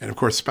 and of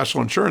course,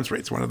 special insurance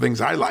rates, one of the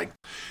things I like.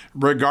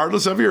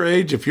 Regardless of your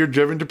age, if you're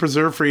driven to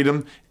preserve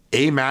freedom,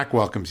 AMAC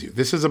welcomes you.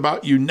 This is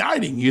about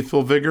uniting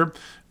youthful vigor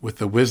with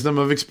the wisdom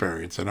of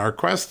experience in our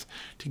quest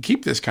to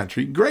keep this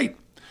country great.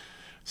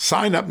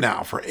 Sign up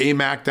now for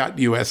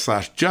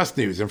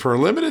amac.us/justnews, and for a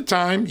limited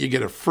time, you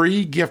get a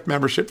free gift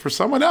membership for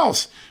someone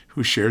else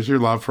who shares your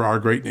love for our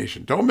great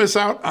nation. Don't miss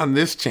out on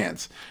this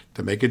chance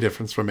to make a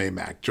difference from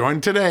AMAC.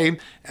 Join today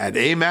at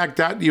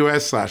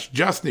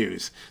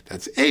amac.us/justnews.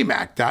 That's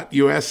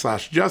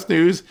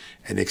amac.us/justnews,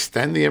 and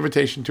extend the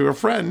invitation to a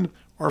friend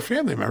or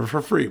family member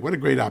for free. What a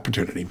great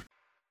opportunity.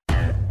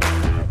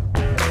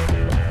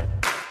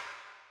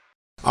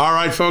 All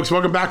right, folks,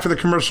 welcome back for the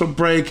commercial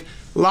break.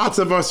 Lots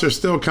of us are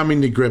still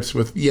coming to grips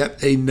with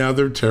yet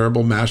another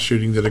terrible mass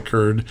shooting that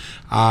occurred.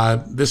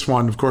 This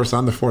one, of course,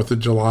 on the 4th of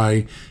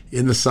July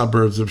in the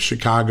suburbs of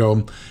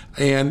Chicago.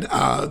 And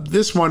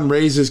this one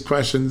raises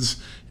questions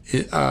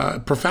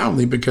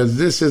profoundly, because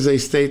this is a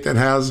state that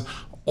has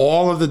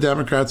all of the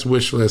Democrats'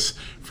 wish lists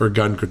for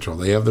gun control.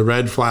 They have the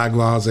red flag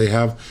laws. They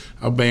have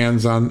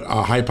bans on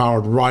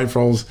high-powered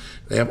rifles.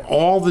 They have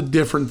all the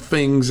different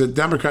things that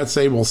Democrats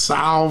say will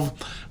solve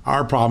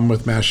our problem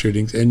with mass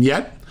shootings. And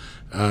yet,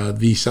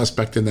 the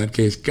suspect in that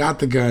case got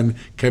the gun,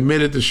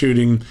 committed the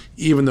shooting,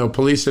 even though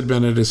police had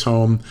been at his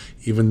home,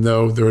 even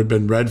though there had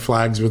been red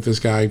flags with this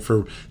guy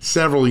for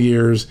several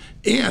years,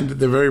 and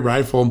the very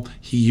rifle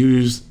he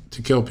used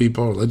to kill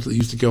people, or allegedly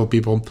used to kill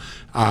people,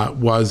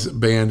 was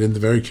banned in the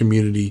very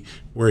community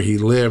where he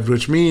lived,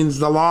 which means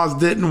the laws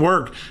didn't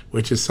work,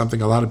 which is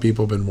something a lot of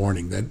people have been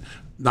warning, that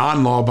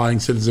non-law-abiding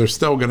citizens are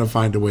still going to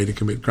find a way to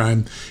commit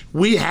crime.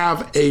 We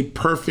have a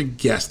perfect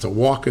guest to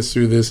walk us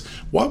through this,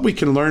 what we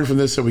can learn from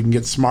this so we can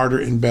get smarter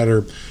and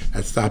better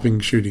at stopping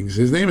shootings.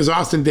 His name is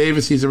Austin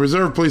Davis. He's a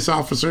reserve police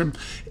officer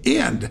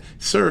and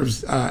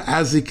serves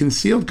as the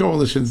Concealed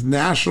Coalition's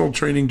National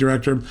Training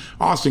Director.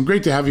 Austin,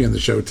 great to have you on the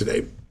show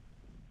today.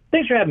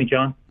 Thanks for having me,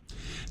 John.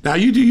 Now,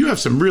 you have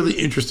some really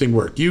interesting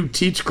work. You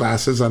teach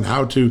classes on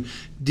how to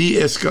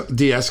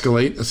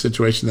de-escalate a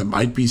situation that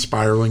might be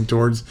spiraling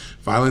towards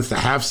violence, to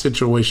have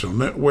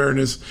situational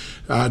awareness,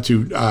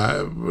 to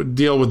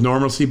deal with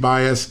normalcy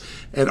bias,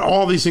 and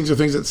all these things are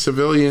things that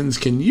civilians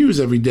can use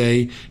every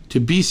day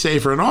to be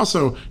safer and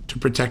also to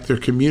protect their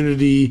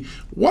community.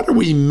 What are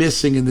we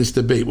missing in this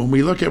debate? When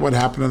we look at what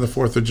happened on the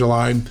 4th of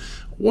July,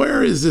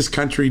 where is this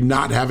country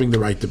not having the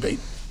right debate?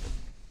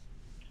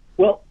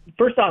 Well,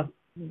 first off,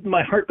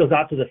 my heart goes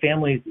out to the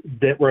families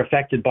that were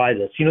affected by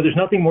this. You know, there's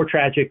nothing more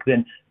tragic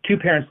than two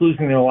parents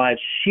losing their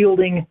lives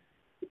shielding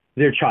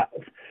their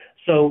child.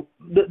 So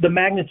the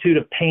magnitude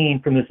of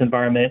pain from this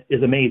environment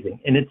is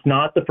amazing. And it's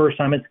not the first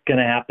time it's going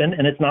to happen,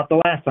 and it's not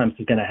the last time it's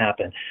going to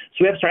happen. So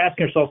we have to start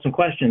asking ourselves some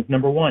questions.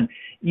 Number one,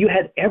 you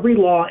had every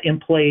law in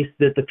place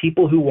that the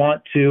people who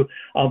want to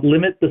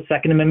limit the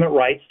Second Amendment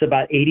rights to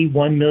about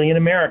 81 million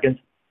Americans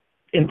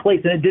in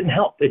place, and it didn't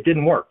help. It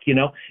didn't work. You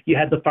know, you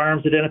had the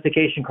firearms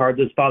identification card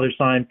that his father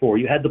signed for.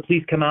 You had the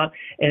police come out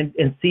and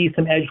seize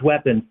some edged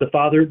weapons. The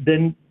father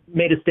then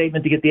made a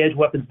statement to get the edged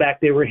weapons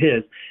back. They were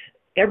his.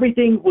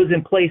 Everything was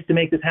in place to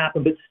make this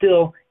happen, but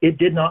still, it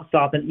did not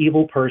stop an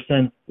evil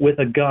person with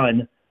a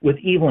gun with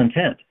evil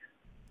intent.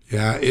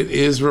 Yeah, it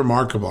is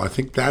remarkable. I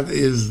think that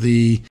is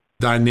the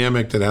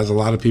dynamic that has a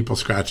lot of people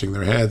scratching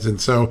their heads.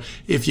 And so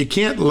if you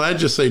can't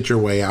legislate your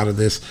way out of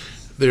this,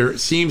 there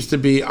seems to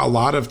be a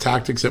lot of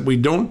tactics that we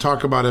don't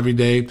talk about every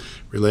day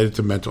related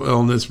to mental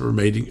illness,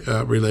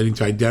 relating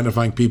to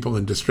identifying people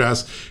in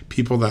distress,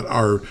 people that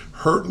are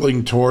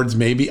hurtling towards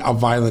maybe a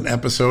violent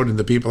episode and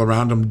the people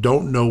around them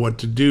don't know what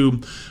to do.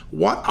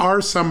 What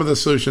are some of the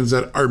solutions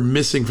that are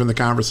missing from the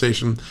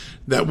conversation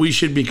that we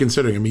should be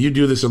considering? I mean, you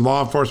do this in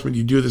law enforcement,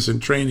 you do this in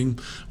training.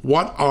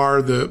 What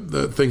are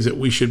the things that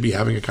we should be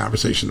having a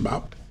conversation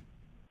about?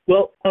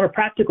 Well, on a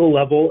practical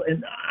level,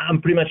 and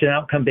I'm pretty much an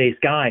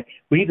outcome-based guy,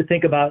 we need to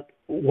think about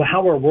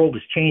how our world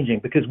is changing,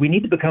 because we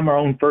need to become our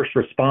own first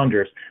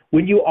responders.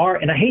 When you are,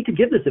 and I hate to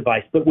give this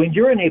advice, but when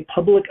you're in a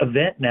public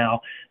event now,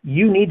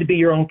 you need to be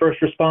your own first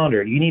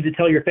responder. You need to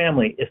tell your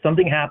family, if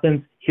something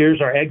happens,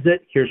 here's our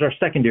exit, here's our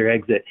secondary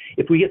exit.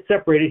 If we get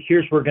separated,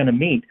 here's where we're going to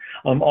meet.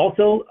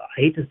 Also,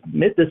 I hate to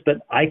admit this,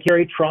 but I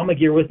carry trauma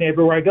gear with me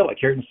everywhere I go. I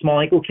carry a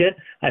small ankle kit,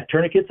 I have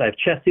tourniquets, I have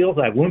chest seals,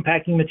 I have wound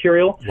packing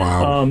material.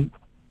 Wow.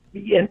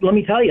 And let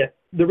me tell you,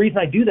 the reason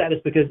I do that is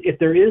because if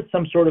there is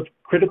some sort of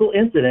critical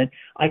incident,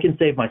 I can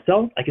save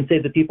myself, I can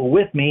save the people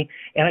with me,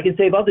 and I can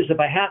save others if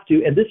I have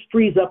to. And this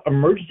frees up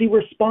emergency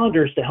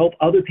responders to help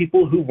other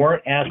people who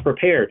weren't as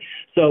prepared.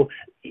 So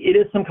it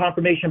is some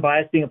confirmation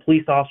bias being a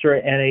police officer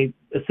and a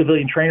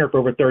civilian trainer for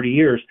over 30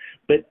 years.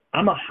 But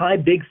I'm a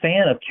big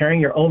fan of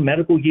carrying your own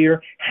medical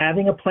gear,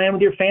 having a plan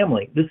with your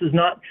family. This is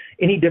not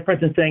any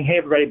different than saying, hey,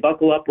 everybody,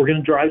 buckle up, we're going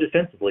to drive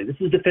defensively. This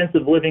is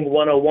defensive living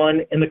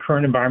 101 in the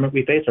current environment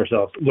we face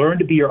ourselves. Learn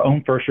to be your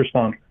own first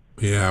responder.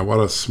 Yeah, what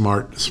a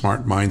smart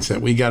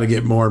mindset. We got to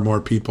get more and more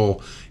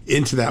people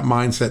into that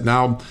mindset.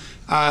 Now,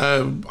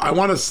 I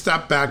want to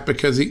step back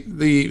because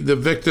the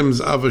victims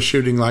of a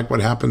shooting like what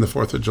happened the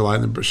 4th of July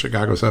in the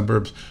Chicago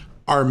suburbs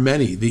are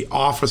many. The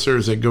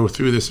officers that go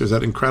through this, there's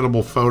that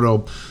incredible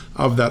photo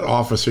of that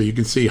officer. You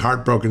can see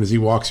heartbroken as he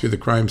walks through the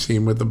crime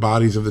scene with the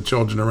bodies of the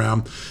children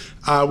around.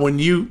 When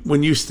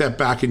you step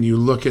back and you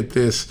look at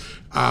this,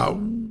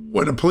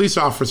 when a police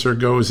officer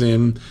goes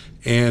in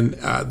and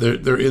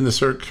they're in the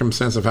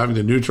circumstance of having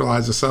to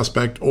neutralize a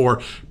suspect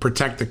or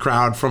protect the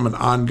crowd from an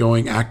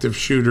ongoing active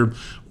shooter,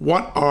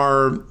 what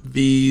are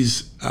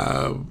these?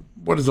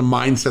 What is the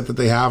mindset that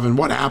they have, and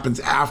what happens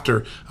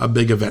after a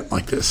big event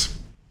like this?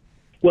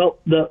 Well,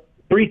 the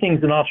three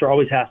things an officer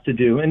always has to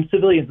do, and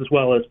civilians as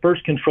well, is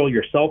first control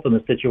yourself in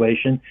the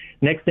situation.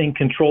 Next thing,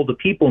 control the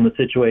people in the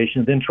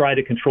situation, then try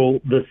to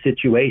control the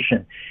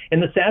situation.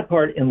 And the sad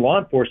part in law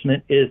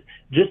enforcement is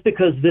just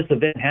because this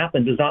event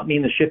happened does not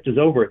mean the shift is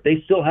over.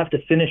 They still have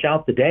to finish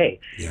out the day.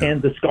 Yeah.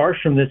 And the scars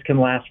from this can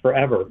last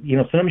forever. You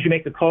know, sometimes you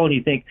make a call and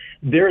you think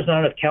there's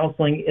not enough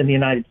counseling in the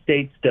United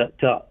States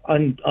to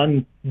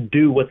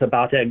undo what I'm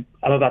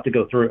about to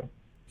go through.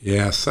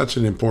 Yeah, such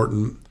an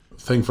important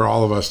thing for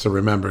all of us to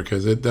remember,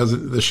 because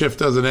the shift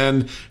doesn't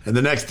end, and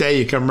the next day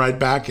you come right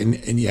back and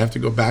you have to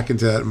go back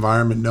into that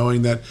environment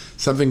knowing that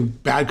something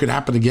bad could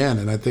happen again.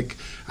 And I think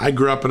I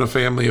grew up in a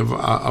family of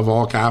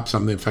all cops.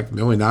 I'm in fact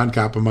the only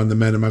non-cop among the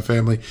men in my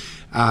family,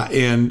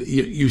 and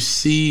you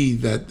see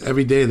that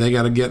every day they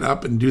got to get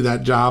up and do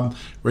that job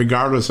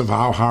regardless of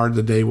how hard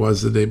the day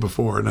was the day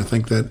before. And I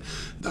think that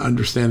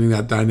understanding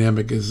that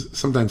dynamic is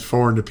sometimes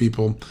foreign to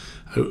people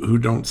who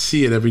don't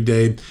see it every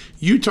day.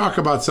 You talk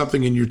about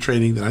something in your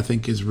training that I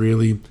think is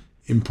really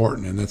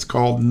important, and that's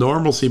called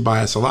normalcy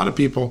bias. A lot of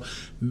people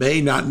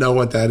may not know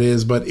what that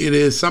is, but it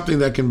is something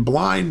that can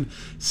blind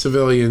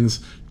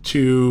civilians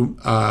to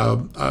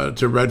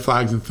red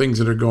flags and things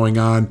that are going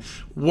on.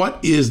 What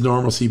is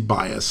normalcy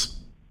bias?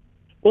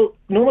 Well,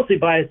 normalcy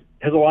bias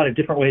has a lot of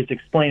different ways to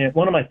explain it.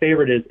 One of my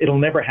favorite is, it'll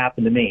never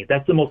happen to me.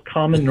 That's the most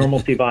common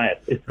normalcy bias.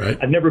 Right.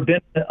 I've never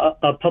been at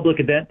a public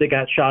event that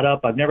got shot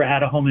up. I've never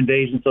had a home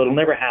invasion, so it'll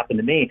never happen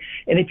to me.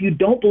 And if you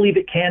don't believe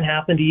it can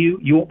happen to you,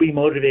 you won't be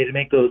motivated to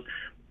make those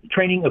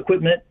training,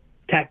 equipment,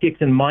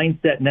 tactics, and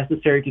mindset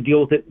necessary to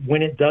deal with it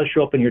when it does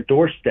show up on your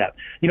doorstep.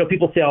 You know,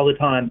 people say all the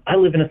time, I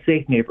live in a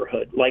safe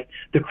neighborhood. Like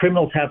the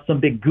criminals have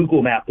some big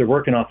Google map they're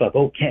working off of.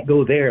 Oh, can't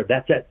go there.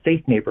 That's that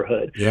safe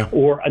neighborhood. Yeah.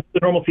 Or the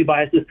normalcy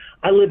bias is,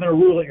 I live in a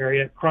rural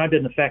area. Crime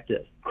doesn't affect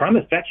us. Crime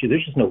affects you.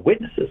 There's just no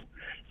witnesses.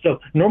 So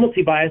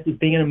normalcy bias is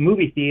being in a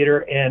movie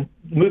theater and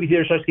the movie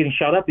theater starts getting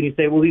shot up and you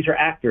say, well, these are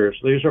actors,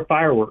 these are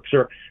fireworks,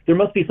 or there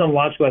must be some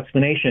logical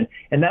explanation,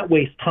 and that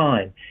wastes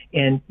time.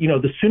 And, you know,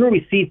 the sooner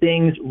we see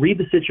things, read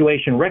the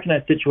situation,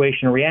 recognize the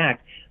situation, and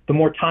react, the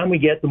more time we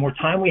get, the more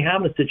time we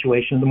have in the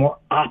situation, the more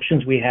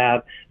options we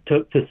have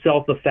to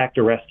self-effect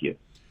a rescue.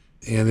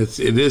 And it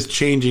is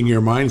changing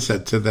your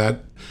mindset to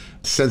that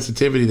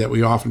sensitivity that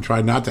we often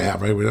try not to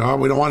have, right? We don't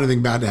want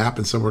anything bad to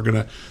happen, so we're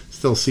going to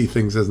still see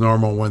things as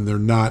normal when they're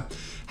not.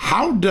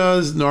 How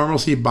does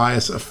normalcy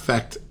bias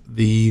affect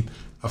the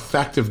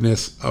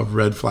effectiveness of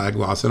red flag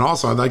laws? And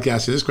also, I'd like to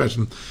ask you this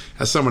question,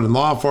 as someone in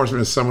law enforcement,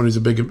 as someone who's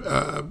a big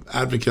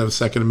advocate of the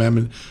Second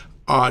Amendment,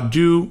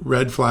 do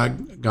red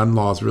flag gun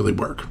laws really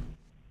work?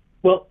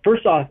 Well,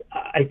 first off,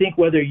 I think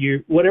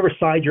whatever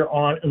side you're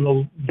on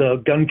in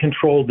the gun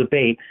control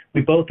debate,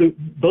 we both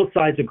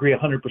sides agree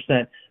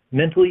 100%.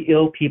 Mentally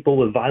ill people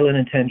with violent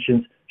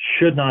intentions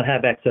should not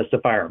have access to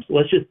firearms.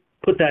 Let's just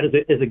put that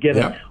as a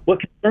given. Yeah. What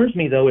concerns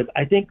me, though, is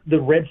I think the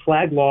red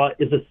flag law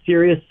is a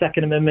serious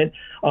Second Amendment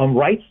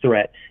rights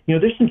threat. You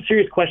know, there's some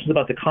serious questions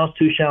about the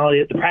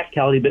constitutionality, the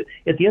practicality, but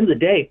at the end of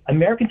the day,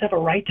 Americans have a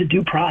right to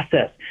due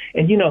process.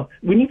 And, you know,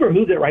 when you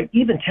remove that right,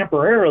 even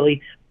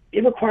temporarily,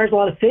 it requires a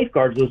lot of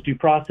safeguards, those due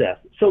process.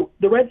 So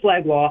the red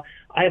flag law,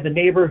 I have a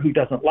neighbor who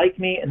doesn't like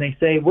me, and they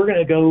say, we're going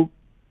to go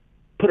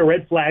put a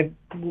red flag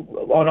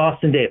on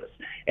Austin Davis.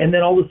 And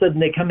then all of a sudden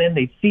they come in,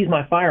 they seize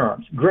my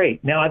firearms.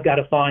 Great. Now I've got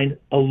to find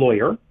a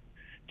lawyer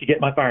to get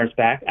my firearms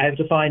back. I have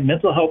to find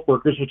mental health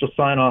workers, which will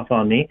sign off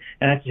on me.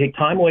 And I have to take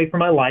time away from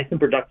my life and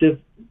productive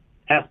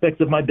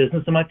aspects of my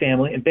business and my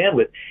family and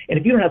bandwidth. And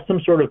if you don't have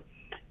some sort of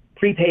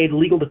prepaid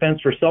legal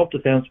defense for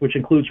self-defense, which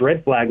includes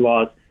red flag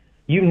laws,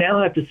 you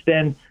now have to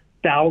spend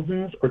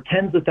thousands or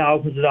tens of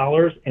thousands of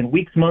dollars and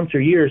weeks, months, or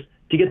years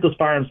to get those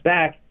firearms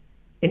back.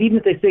 And even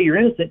if they say you're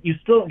innocent, you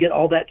still don't get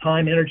all that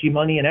time, energy,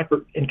 money, and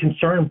effort and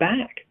concern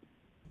back.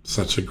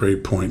 Such a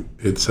great point.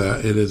 It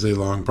is a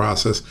long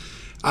process.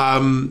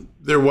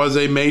 There was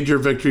a major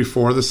victory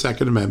for the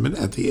Second Amendment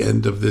at the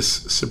end of this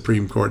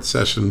Supreme Court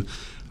session.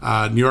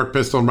 New York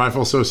Pistol and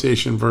Rifle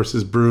Association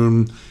versus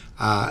Brune,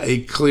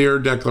 a clear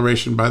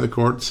declaration by the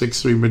court,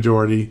 6-3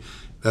 majority,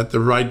 that the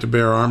right to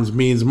bear arms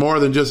means more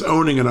than just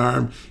owning an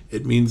arm.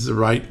 It means the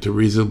right to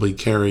reasonably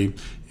carry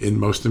in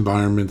most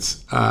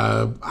environments.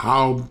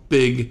 How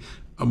big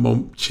a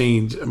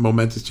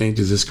momentous change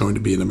is this going to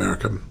be in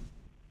America?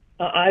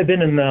 I've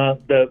been in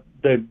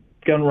the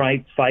gun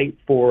rights fight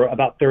for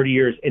about 30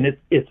 years, and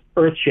it's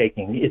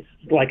earth-shaking. It's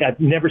like I've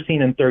never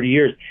seen in 30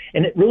 years.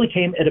 And it really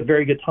came at a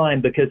very good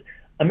time because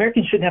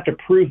Americans shouldn't have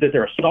to prove that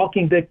they're a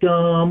stalking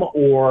victim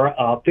or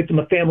a victim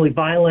of family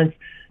violence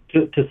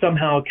to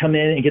somehow come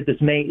in and get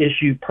this May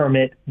issue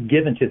permit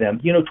given to them.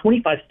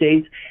 25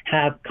 states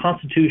have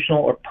constitutional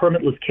or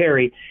permitless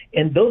carry,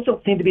 and those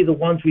don't seem to be the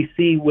ones we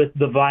see with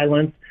the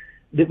violence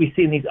that we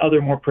see in these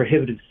other more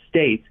prohibitive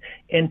states.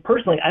 And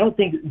personally, I don't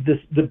think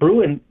the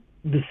Bruen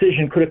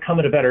decision could have come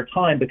at a better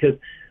time because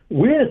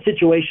we're in a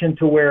situation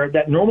to where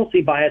that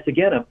normalcy bias,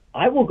 again, of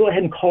I will go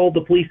ahead and call the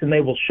police and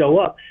they will show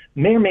up,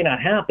 may or may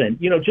not happen.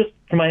 Just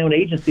for my own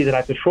agency that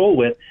I patrol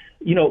with,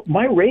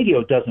 my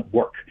radio doesn't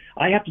work.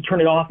 I have to turn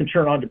it off and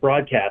turn it on to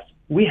broadcast.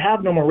 We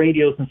have no more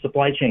radios in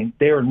supply chain.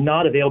 They are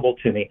not available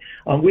to me.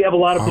 We have a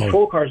lot of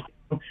patrol cars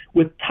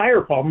with tire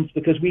problems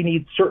because we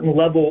need certain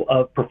level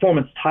of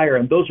performance tire,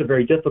 and those are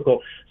very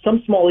difficult.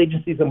 Some small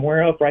agencies I'm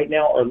aware of right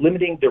now are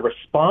limiting the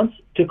response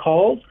to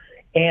calls,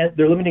 and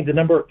they're limiting the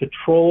number of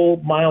patrol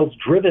miles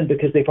driven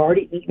because they've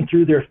already eaten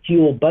through their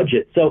fuel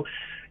budget. So,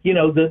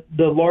 the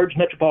large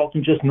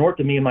metropolitan just north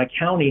of me in my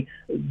county,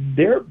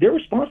 their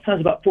response time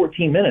is about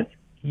 14 minutes.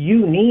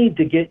 You need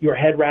to get your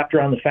head wrapped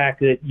around the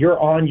fact that you're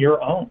on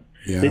your own.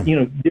 Yeah. That,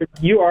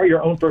 you are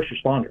your own first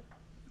responder.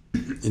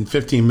 And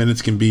 15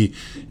 minutes can be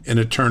an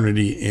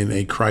eternity in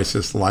a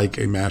crisis like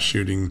a mass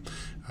shooting.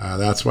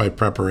 That's why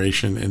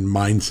preparation and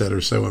mindset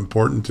are so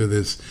important to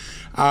this.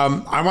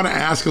 I want to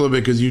ask a little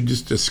bit because you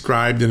just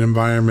described an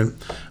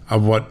environment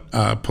of what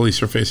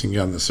police are facing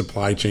on the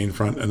supply chain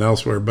front and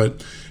elsewhere.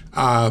 But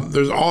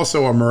there's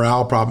also a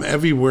morale problem.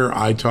 Everywhere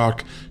I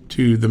talk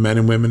to the men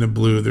and women in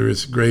blue, there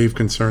is grave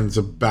concerns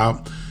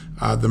about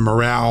the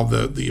morale,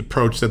 the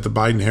approach that the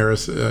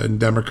Biden-Harris and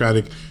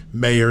Democratic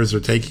mayors are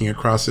taking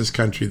across this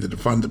country to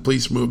defund the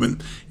police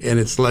movement and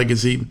its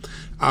legacy.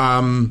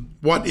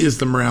 What is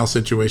the morale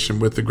situation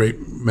with the great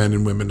men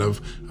and women of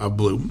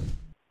blue?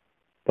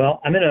 Well,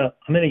 I'm in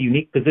a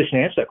unique position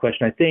to answer that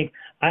question. I think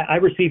I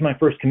received my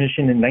first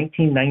commission in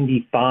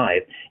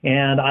 1995,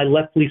 and I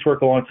left police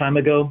work a long time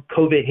ago.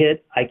 COVID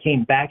hit. I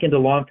came back into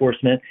law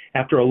enforcement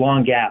after a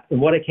long gap, and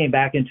what I came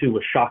back into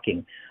was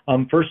shocking.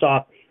 First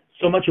off,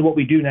 so much of what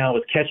we do now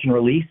is catch and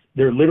release.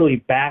 They're literally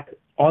back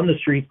on the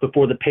streets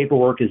before the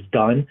paperwork is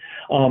done.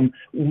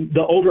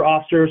 The older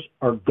officers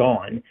are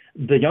gone.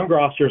 The younger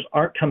officers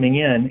aren't coming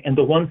in, and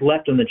the ones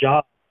left on the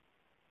job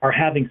are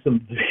having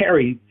some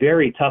very,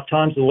 very tough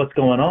times with what's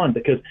going on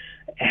because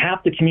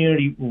half the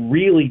community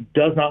really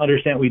does not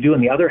understand what we do,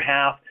 and the other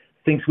half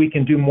thinks we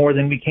can do more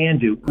than we can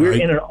do. We're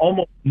in an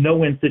almost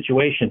no-win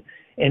situation.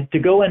 And to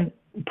go and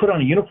put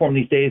on a uniform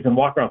these days and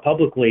walk around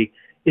publicly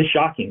is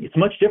shocking. It's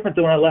much different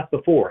than when I left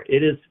before.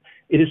 It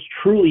is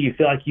truly, you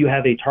feel like you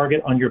have a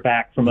target on your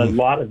back from a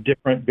lot of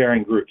different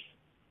varying groups.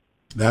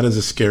 That is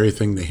a scary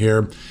thing to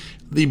hear.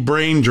 The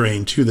brain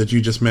drain, too, that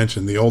you just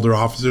mentioned, the older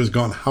officers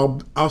gone.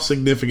 How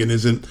significant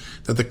is it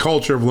that the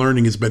culture of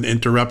learning has been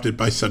interrupted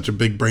by such a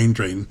big brain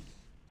drain?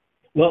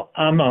 Well,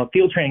 I'm a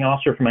field training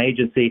officer for my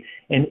agency,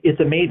 and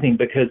it's amazing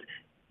because,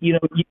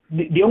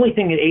 the only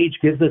thing that age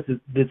gives us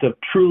that's a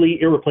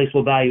truly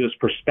irreplaceable value is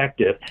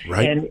perspective.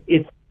 Right. And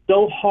it's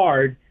so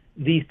hard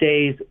these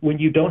days when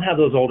you don't have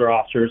those older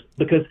officers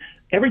because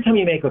every time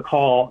you make a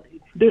call,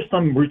 there's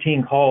some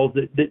routine calls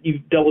that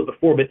you've dealt with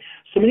before, but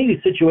so many of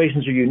these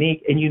situations are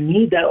unique, and you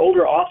need that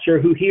older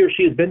officer who he or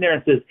she has been there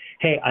and says,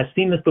 hey, I've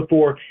seen this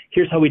before.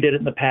 Here's how we did it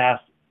in the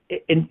past.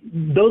 And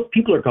those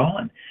people are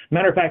gone.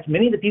 Matter of fact,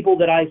 many of the people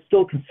that I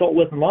still consult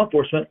with in law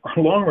enforcement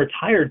are long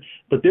retired,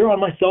 but they're on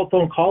my cell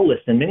phone call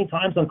list. And many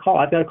times on call,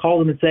 I've got to call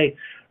them and say,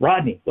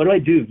 Rodney, what do I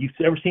do? You've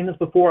ever seen this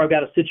before? I've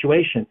got a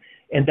situation.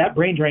 And that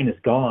brain drain is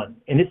gone,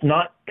 and it's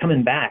not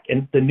coming back.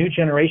 And the new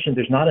generation,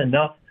 there's not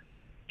enough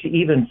to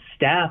even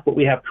staff what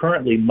we have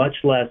currently, much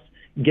less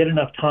get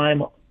enough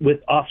time with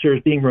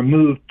officers being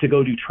removed to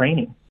go do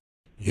training.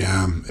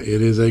 Yeah,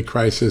 it is a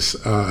crisis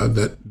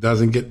that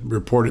doesn't get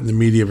reported in the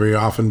media very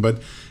often,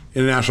 but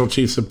International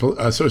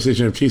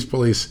Association of Chiefs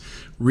Police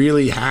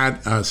really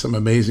had some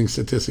amazing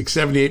statistics.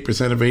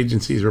 78% of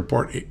agencies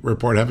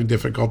report having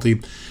difficulty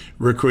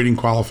recruiting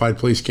qualified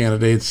police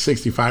candidates.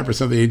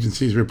 65% of the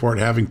agencies report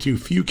having too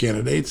few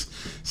candidates.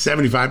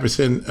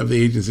 75% of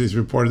the agencies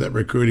reported that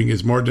recruiting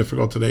is more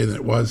difficult today than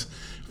it was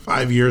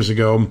 5 years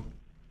ago.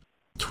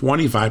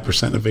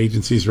 25% of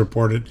agencies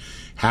reported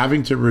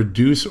having to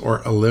reduce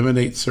or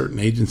eliminate certain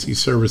agency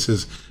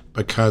services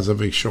because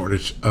of a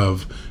shortage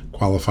of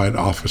qualified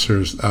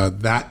officers.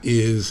 That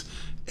is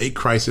a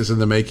crisis in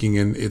the making,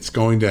 and it's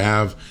going to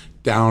have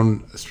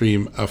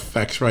downstream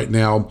effects right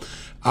now.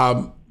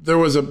 There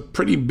was a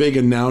pretty big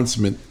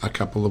announcement a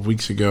couple of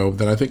weeks ago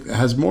that I think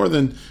has more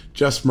than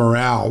just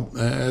morale,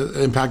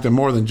 impacted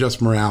more than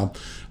just morale.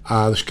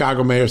 The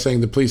Chicago mayor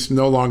saying the police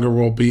no longer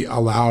will be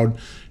allowed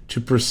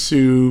to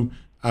pursue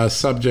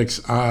subjects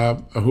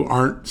who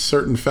aren't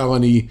certain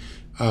felony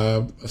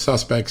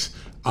suspects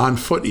on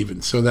foot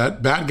even, so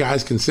that bad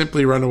guys can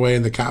simply run away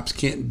and the cops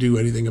can't do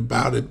anything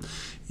about it.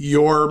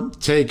 Your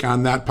take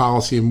on that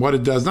policy and what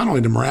it does not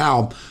only to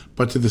morale,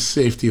 but to the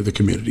safety of the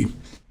community?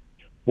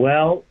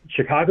 Well,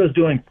 Chicago's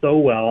doing so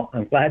well.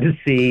 I'm glad to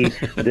see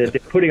that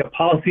they're putting a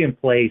policy in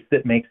place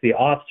that makes the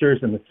officers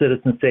and the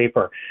citizens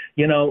safer.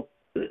 You know,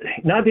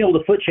 not being able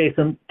to foot chase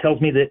them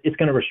tells me that it's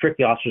going to restrict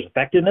the officers'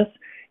 effectiveness.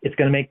 It's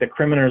going to make the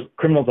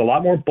criminals a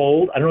lot more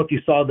bold. I don't know if you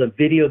saw the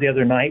video the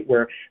other night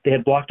where they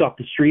had blocked off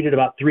the street at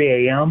about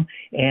 3 a.m.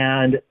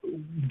 and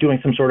doing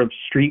some sort of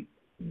street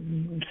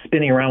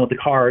spinning around with the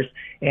cars.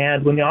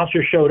 And when the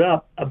officers showed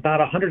up, about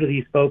 100 of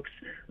these folks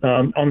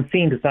on the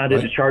scene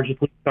decided to charge the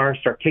police car,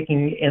 start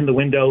kicking in the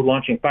window,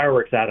 launching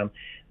fireworks at them.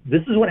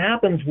 This is what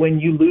happens when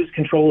you lose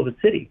control of a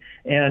city.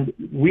 And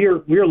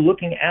we're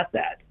looking at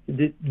that,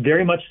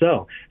 very much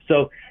so.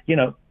 So, you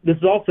know, this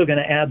is also going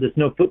to add this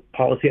no foot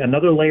policy,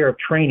 another layer of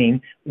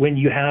training when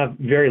you have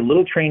very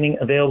little training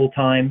available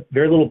time,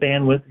 very little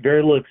bandwidth,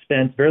 very little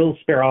expense, very little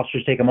spare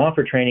officers take them off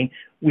for training.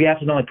 We have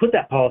to not only put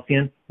that policy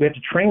in, we have to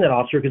train that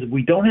officer, because if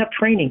we don't have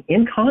training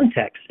in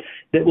context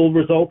that will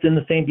result in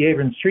the same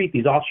behavior in the street,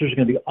 these officers are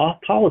going to be off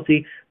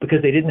policy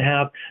because they didn't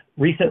have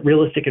recent,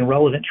 realistic, and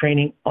relevant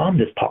training on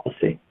this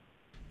policy.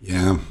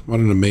 Yeah, what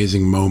an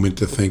amazing moment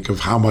to think of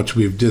how much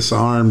we've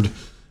disarmed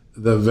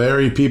the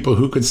very people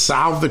who could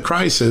solve the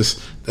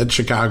crisis that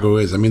Chicago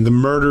is. I mean, the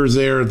murders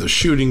there, the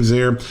shootings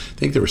there. I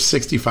think there were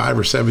 65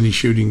 or 70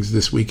 shootings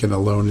this weekend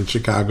alone in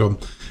Chicago.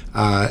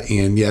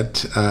 And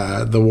yet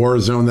the war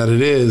zone that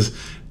it is,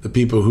 the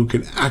people who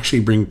can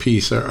actually bring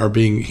peace are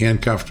being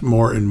handcuffed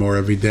more and more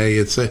every day.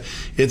 It's a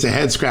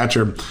head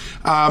scratcher.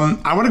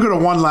 I want to go to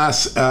one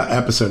last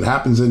episode.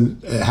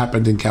 It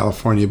happened in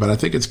California, but I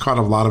think it's caught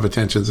a lot of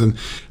attention. And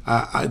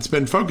it's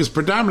been focused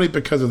predominantly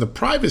because of the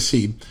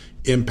privacy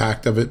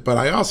impact of it, but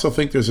I also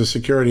think there's a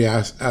security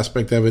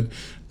aspect of it.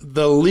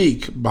 The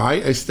leak by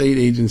a state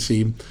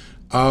agency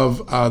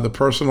of the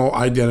personal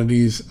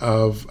identities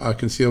of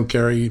concealed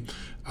carry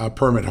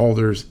permit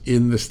holders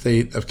in the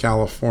state of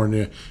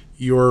California.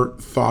 Your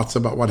thoughts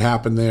about what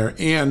happened there,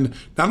 and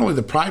not only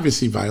the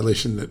privacy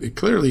violation that it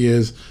clearly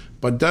is,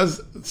 but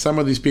does some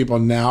of these people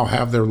now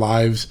have their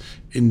lives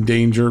in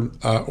danger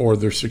or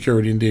their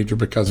security in danger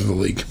because of the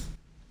leak?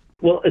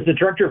 Well, as the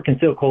director of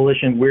Concealed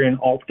Coalition, we're in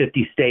all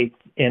 50 states.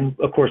 And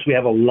of course, we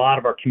have a lot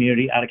of our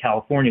community out of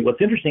California.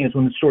 What's interesting is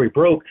when the story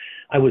broke,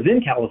 I was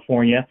in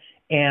California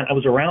and I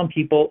was around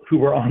people who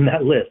were on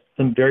that list,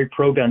 some very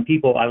pro-gun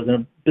people. I was in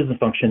a business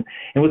function.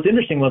 And what's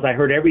interesting was I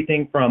heard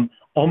everything from,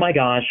 oh my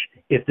gosh,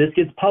 if this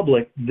gets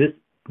public,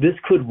 this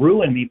could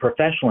ruin me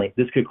professionally.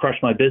 This could crush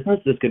my business.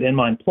 This could end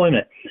my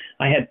employment.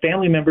 I had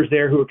family members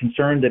there who were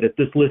concerned that if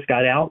this list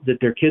got out, that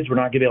their kids were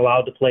not going to be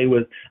allowed to play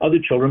with other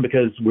children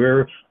because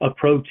we're a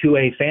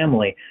pro-2A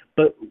family.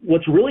 But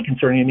what's really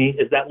concerning to me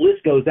is that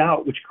list goes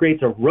out, which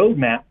creates a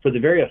roadmap for the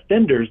very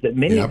offenders that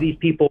many of these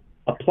people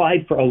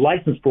applied for a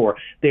license for.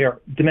 They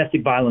are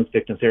domestic violence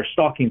victims, they are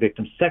stalking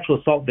victims, sexual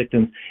assault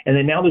victims, and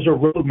then now there's a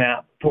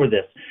roadmap for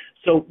this.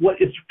 So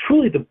what is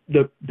truly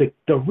the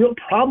real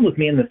problem with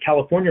me in this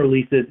California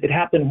release is it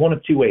happened one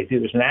of two ways.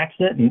 Either there's an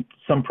accident in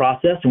some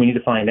process and we need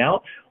to find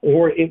out,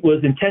 or it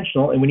was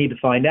intentional and we need to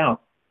find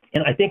out.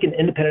 And I think an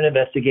independent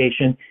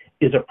investigation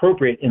is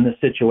appropriate in this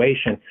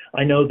situation.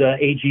 I know the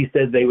AG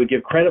said they would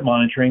give credit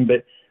monitoring,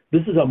 but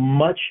this is a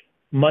much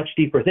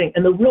deeper thing.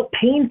 And the real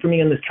pain for me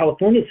in this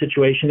California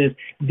situation is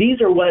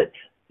these are what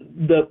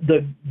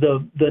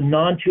the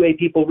non-2A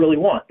people really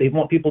want. They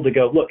want people to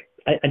go, look,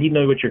 I need to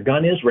know what your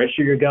gun is,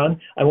 register your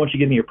gun. I want you to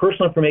give me your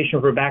personal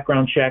information for a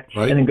background check,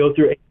 and then go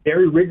through a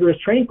very rigorous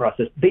training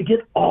process. They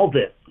did all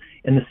this,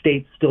 and the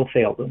state still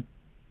failed them.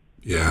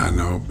 Yeah,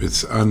 no,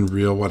 it's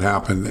unreal what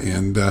happened.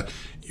 And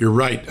you're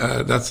right.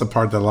 That's the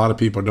part that a lot of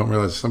people don't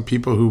realize. Some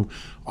people who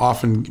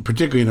often,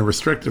 particularly in a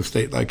restrictive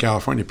state like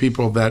California,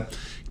 people that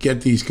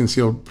get these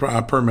concealed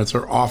permits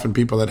are often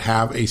people that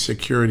have a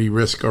security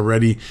risk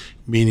already,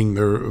 meaning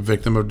they're a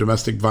victim of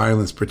domestic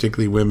violence,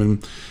 particularly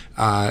women.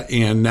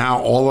 And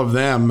now all of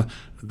them,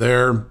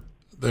 their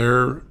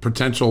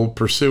potential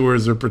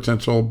pursuers or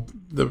potential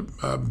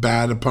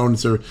bad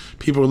opponents or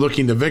people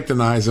looking to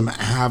victimize them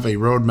have a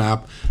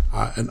roadmap,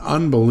 an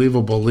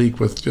unbelievable leak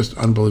with just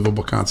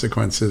unbelievable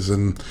consequences.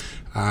 And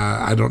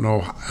I don't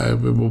know,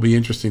 it will be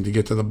interesting to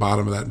get to the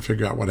bottom of that and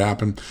figure out what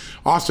happened.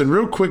 Austin,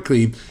 real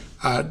quickly,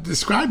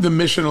 describe the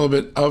mission a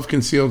little bit of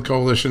Concealed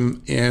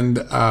Coalition and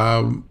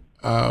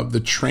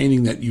the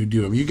training that you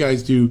do. I mean, you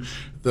guys do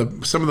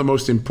some of the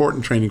most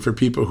important training for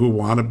people who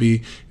want to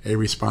be a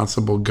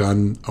responsible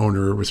gun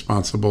owner, a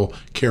responsible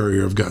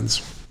carrier of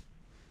guns.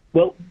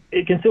 Well,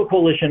 at Concealed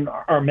Coalition,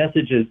 our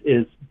message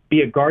is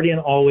be a guardian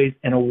always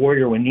and a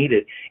warrior when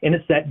needed. And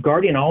it's that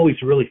guardian always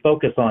to really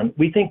focus on.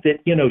 We think that,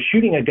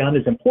 shooting a gun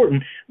is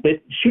important,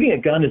 but shooting a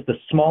gun is the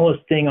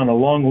smallest thing on a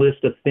long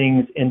list of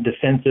things in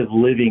defensive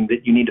living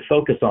that you need to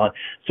focus on.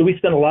 So we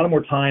spend a lot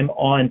more time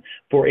on,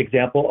 for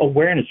example,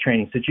 awareness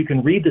training so that you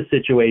can read the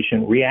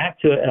situation,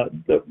 react to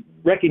it,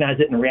 recognize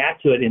it and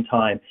react to it in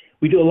time.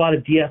 We do a lot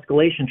of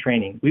de-escalation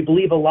training. We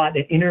believe a lot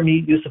in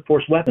intermediate use of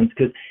force weapons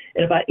because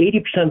in about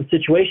 80% of the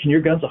situation,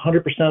 your gun's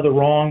 100% of the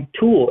wrong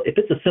tool if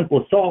it's a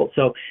simple assault.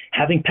 So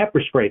having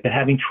pepper spray, but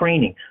having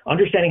training,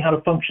 understanding how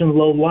to function in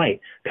low light,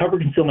 cover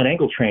concealment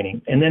angle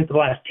training. And then for the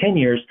last 10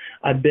 years,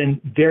 I've been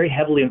very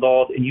heavily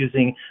involved in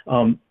using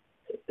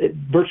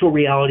virtual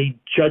reality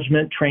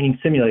judgment training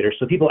simulators.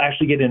 So people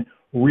actually get in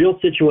real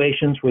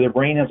situations where their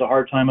brain has a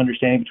hard time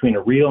understanding between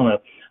a real and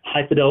a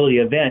high fidelity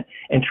event,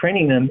 and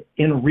training them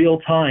in real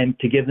time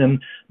to give them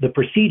the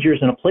procedures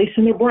and a place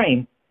in their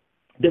brain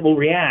that will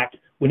react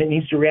when it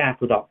needs to react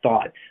without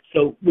thought.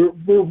 So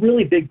we're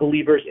really big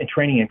believers in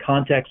training in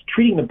context.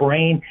 Treating the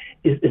brain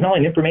is not only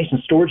an information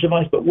storage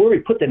device, but where we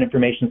put that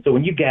information. So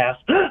when you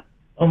gasp,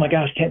 oh my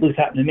gosh, can't believe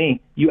this happened to me,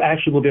 you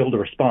actually will be able to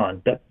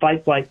respond. That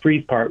fight, flight,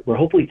 freeze part, we're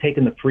hopefully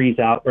taking the freeze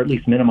out, or at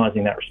least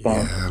minimizing that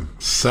response. Yeah,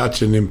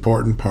 such an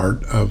important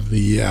part of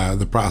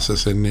the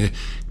process, and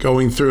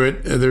going through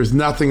it. There's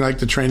nothing like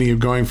the training of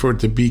going for it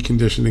to be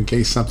conditioned in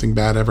case something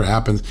bad ever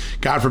happens.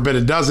 God forbid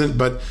it doesn't,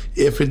 but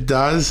if it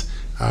does,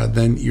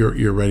 then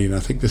you're ready. And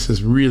I think this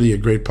is really a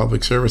great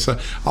public service.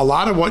 A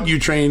lot of what you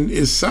train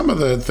is some of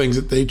the things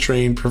that they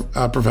train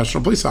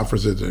professional police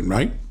officers in,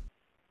 right?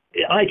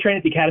 I train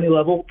at the academy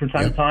level from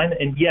time to time.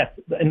 And yes,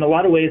 in a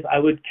lot of ways, I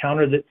would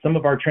counter that some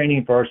of our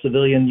training for our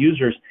civilian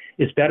users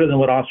is better than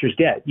what officers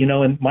get. You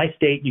know, in my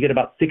state, you get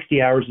about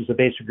 60 hours as a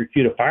basic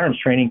recruit of firearms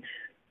training,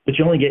 but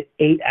you only get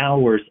 8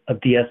 hours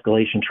of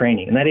de-escalation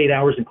training. And that 8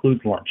 hours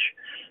includes lunch.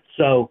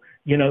 So,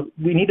 you know,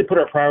 we need to put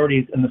our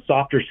priorities in the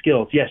softer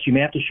skills. Yes, you may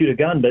have to shoot a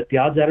gun, but the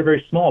odds of that are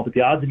very small. But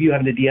the odds of you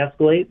having to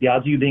de-escalate, the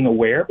odds of you being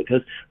aware,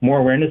 because more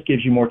awareness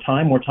gives you more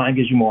time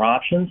gives you more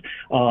options,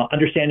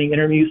 understanding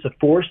intermediate use of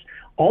force,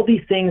 all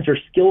these things are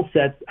skill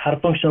sets, how to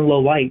function in low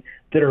light,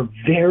 that are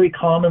very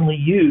commonly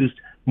used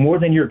more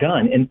than your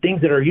gun, and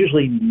things that are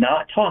usually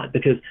not taught,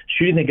 because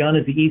shooting the gun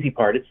is the easy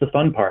part. It's the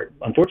fun part.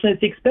 Unfortunately,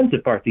 it's the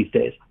expensive part these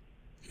days.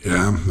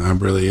 Yeah, that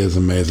really is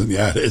amazing.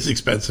 Yeah, it is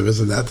expensive.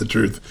 Isn't that the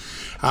truth?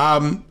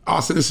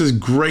 Austin, this is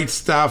great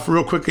stuff.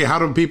 Real quickly, how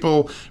do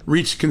people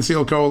reach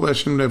Conceal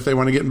Coalition if they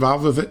want to get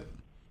involved with it?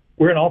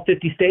 We're in all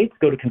 50 states.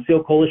 Go to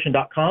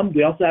concealcoalition.com.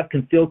 We also have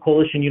Conceal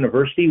Coalition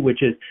University,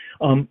 which is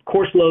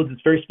course loads.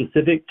 It's very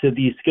specific to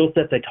the skill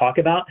sets I talk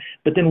about.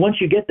 But then once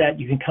you get that,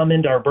 you can come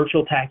into our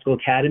Virtual Tactical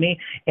Academy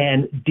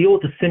and deal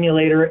with the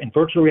simulator and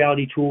virtual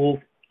reality tools,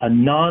 a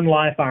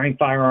non-live firing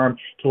firearm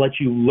to let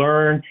you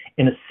learn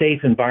in a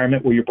safe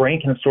environment where your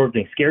brain can absorb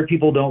things. Scared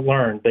people don't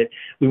learn, but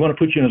we want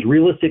to put you in as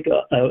realistic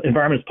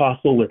environment as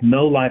possible with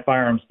no live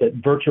firearms, but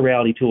virtual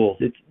reality tools.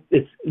 It's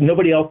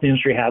nobody else in the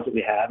industry has what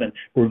we have, and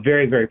we're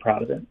very, very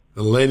proud of it.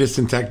 The latest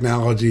in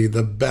technology,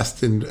 the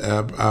best in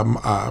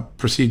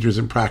procedures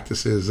and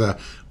practices.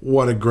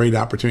 What a great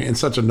opportunity, and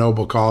such a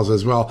noble cause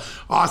as well.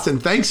 Austin,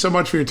 thanks so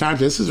much for your time.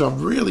 This is a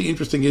really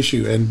interesting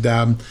issue, and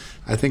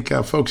I think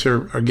folks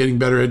are getting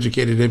better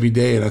educated every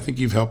day, and I think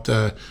you've helped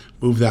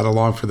move that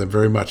along for them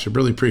very much. I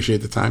really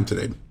appreciate the time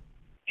today.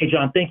 Hey,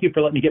 John, thank you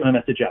for letting me get my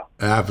message out.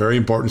 Very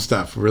important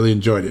stuff. Really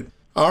enjoyed it.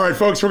 All right,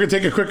 folks, we're going to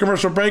take a quick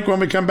commercial break.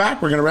 When we come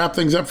back, we're going to wrap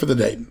things up for the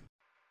day.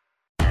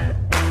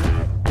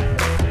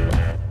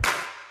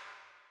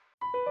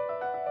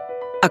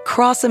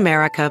 Across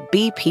America,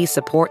 BP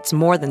supports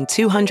more than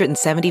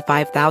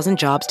 275,000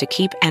 jobs to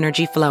keep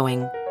energy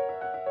flowing.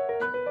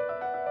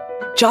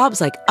 Jobs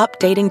like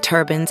updating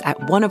turbines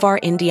at one of our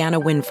Indiana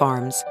wind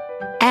farms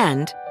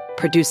and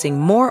producing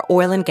more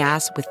oil and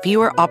gas with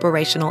fewer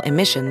operational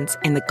emissions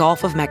in the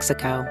Gulf of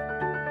Mexico.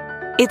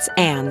 It's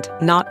and,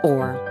 not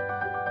or.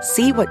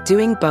 See what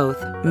doing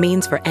both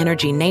means for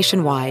energy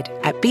nationwide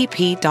at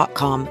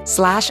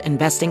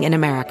bp.com/investing in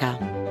America.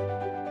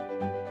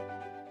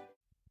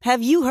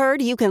 Have you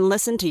heard you can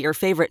listen to your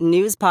favorite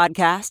news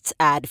podcasts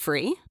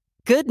ad-free?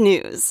 Good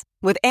news.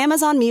 With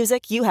Amazon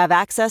Music, you have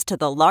access to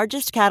the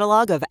largest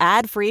catalog of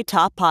ad-free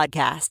top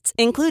podcasts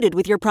included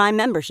with your Prime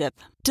membership.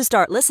 To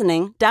start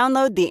listening,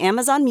 download the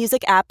Amazon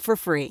Music app for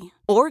free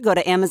or go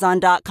to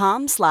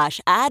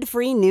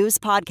amazon.com/ad-free news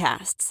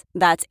podcasts.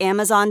 That's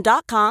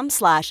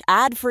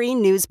amazon.com/ad-free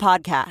news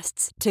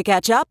podcasts to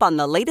catch up on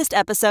the latest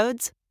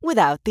episodes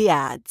without the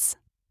ads.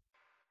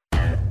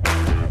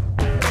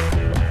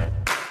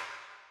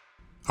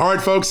 All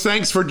right, folks,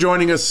 thanks for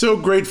joining us. So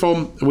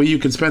grateful you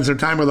can spend some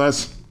time with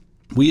us.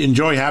 We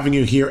enjoy having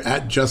you here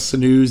at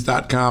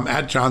justthenews.com,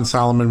 at John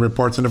Solomon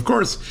Reports. And of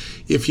course,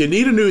 if you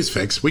need a news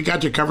fix, we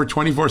got you covered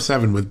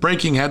 24/7 with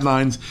breaking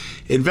headlines,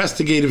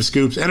 investigative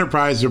scoops,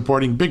 enterprise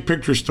reporting, big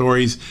picture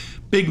stories,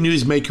 big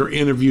newsmaker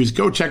interviews.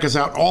 Go check us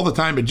out all the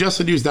time at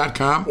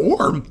justthenews.com,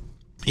 or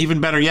even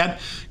better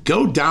yet,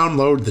 go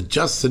download the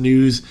Just the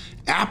News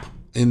app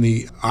in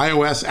the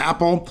iOS,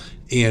 Apple,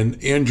 and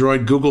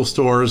Android, Google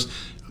stores.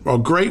 A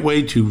great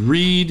way to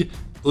read,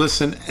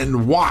 listen,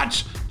 and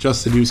watch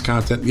Just the News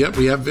content. Yep,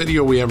 we have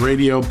video, we have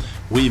radio,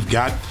 we've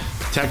got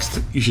text.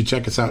 You should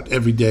check us out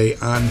every day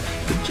on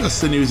the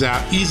Just the News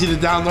app. Easy to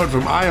download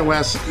from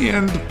iOS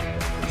and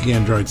the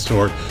Android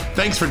store.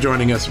 Thanks for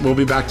joining us. We'll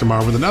be back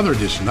tomorrow with another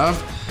edition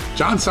of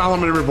John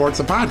Solomon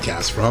Reports, a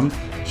podcast from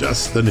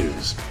Just the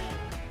News.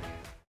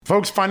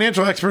 Folks,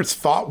 financial experts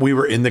thought we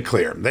were in the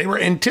clear. They were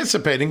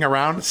anticipating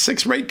around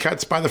 6 rate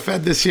cuts by the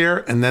Fed this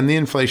year, and then the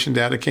inflation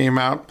data came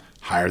out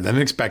higher than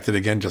expected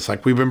again, just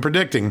like we've been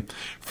predicting.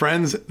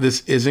 Friends,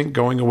 this isn't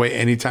going away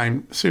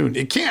anytime soon.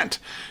 It can't.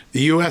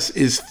 The U.S.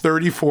 is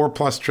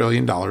 $34+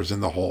 trillion in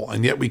the hole,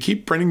 and yet we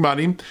keep printing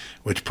money,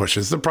 which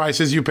pushes the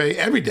prices you pay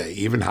every day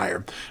even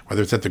higher,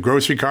 whether it's at the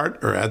grocery cart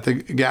or at the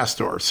gas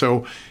store.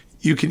 So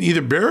you can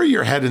either bury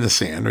your head in the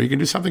sand or you can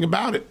do something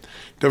about it.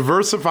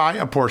 Diversify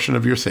a portion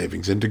of your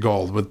savings into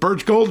gold with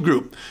Birch Gold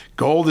Group.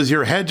 Gold is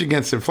your hedge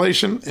against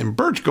inflation, and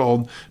Birch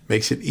Gold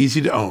makes it easy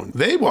to own.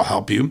 They will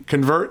help you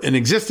convert an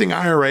existing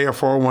IRA or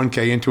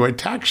 401k into a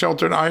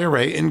tax-sheltered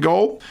IRA in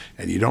gold,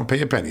 and you don't pay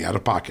a penny out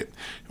of pocket.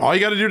 All you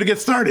got to do to get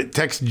started,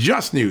 text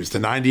Just News to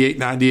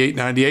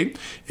 989898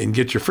 and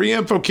get your free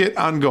info kit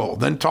on gold.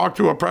 Then talk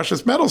to a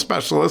precious metal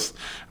specialist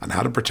on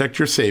how to protect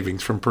your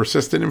savings from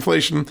persistent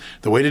inflation.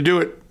 The way to do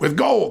it with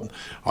gold.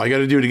 All you got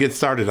to do to get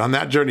started on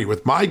that journey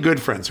with my good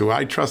friends who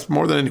I trust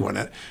more than anyone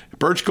at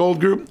Birch Gold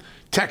Group,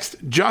 text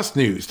Just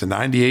News to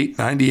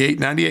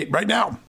 989898 right now.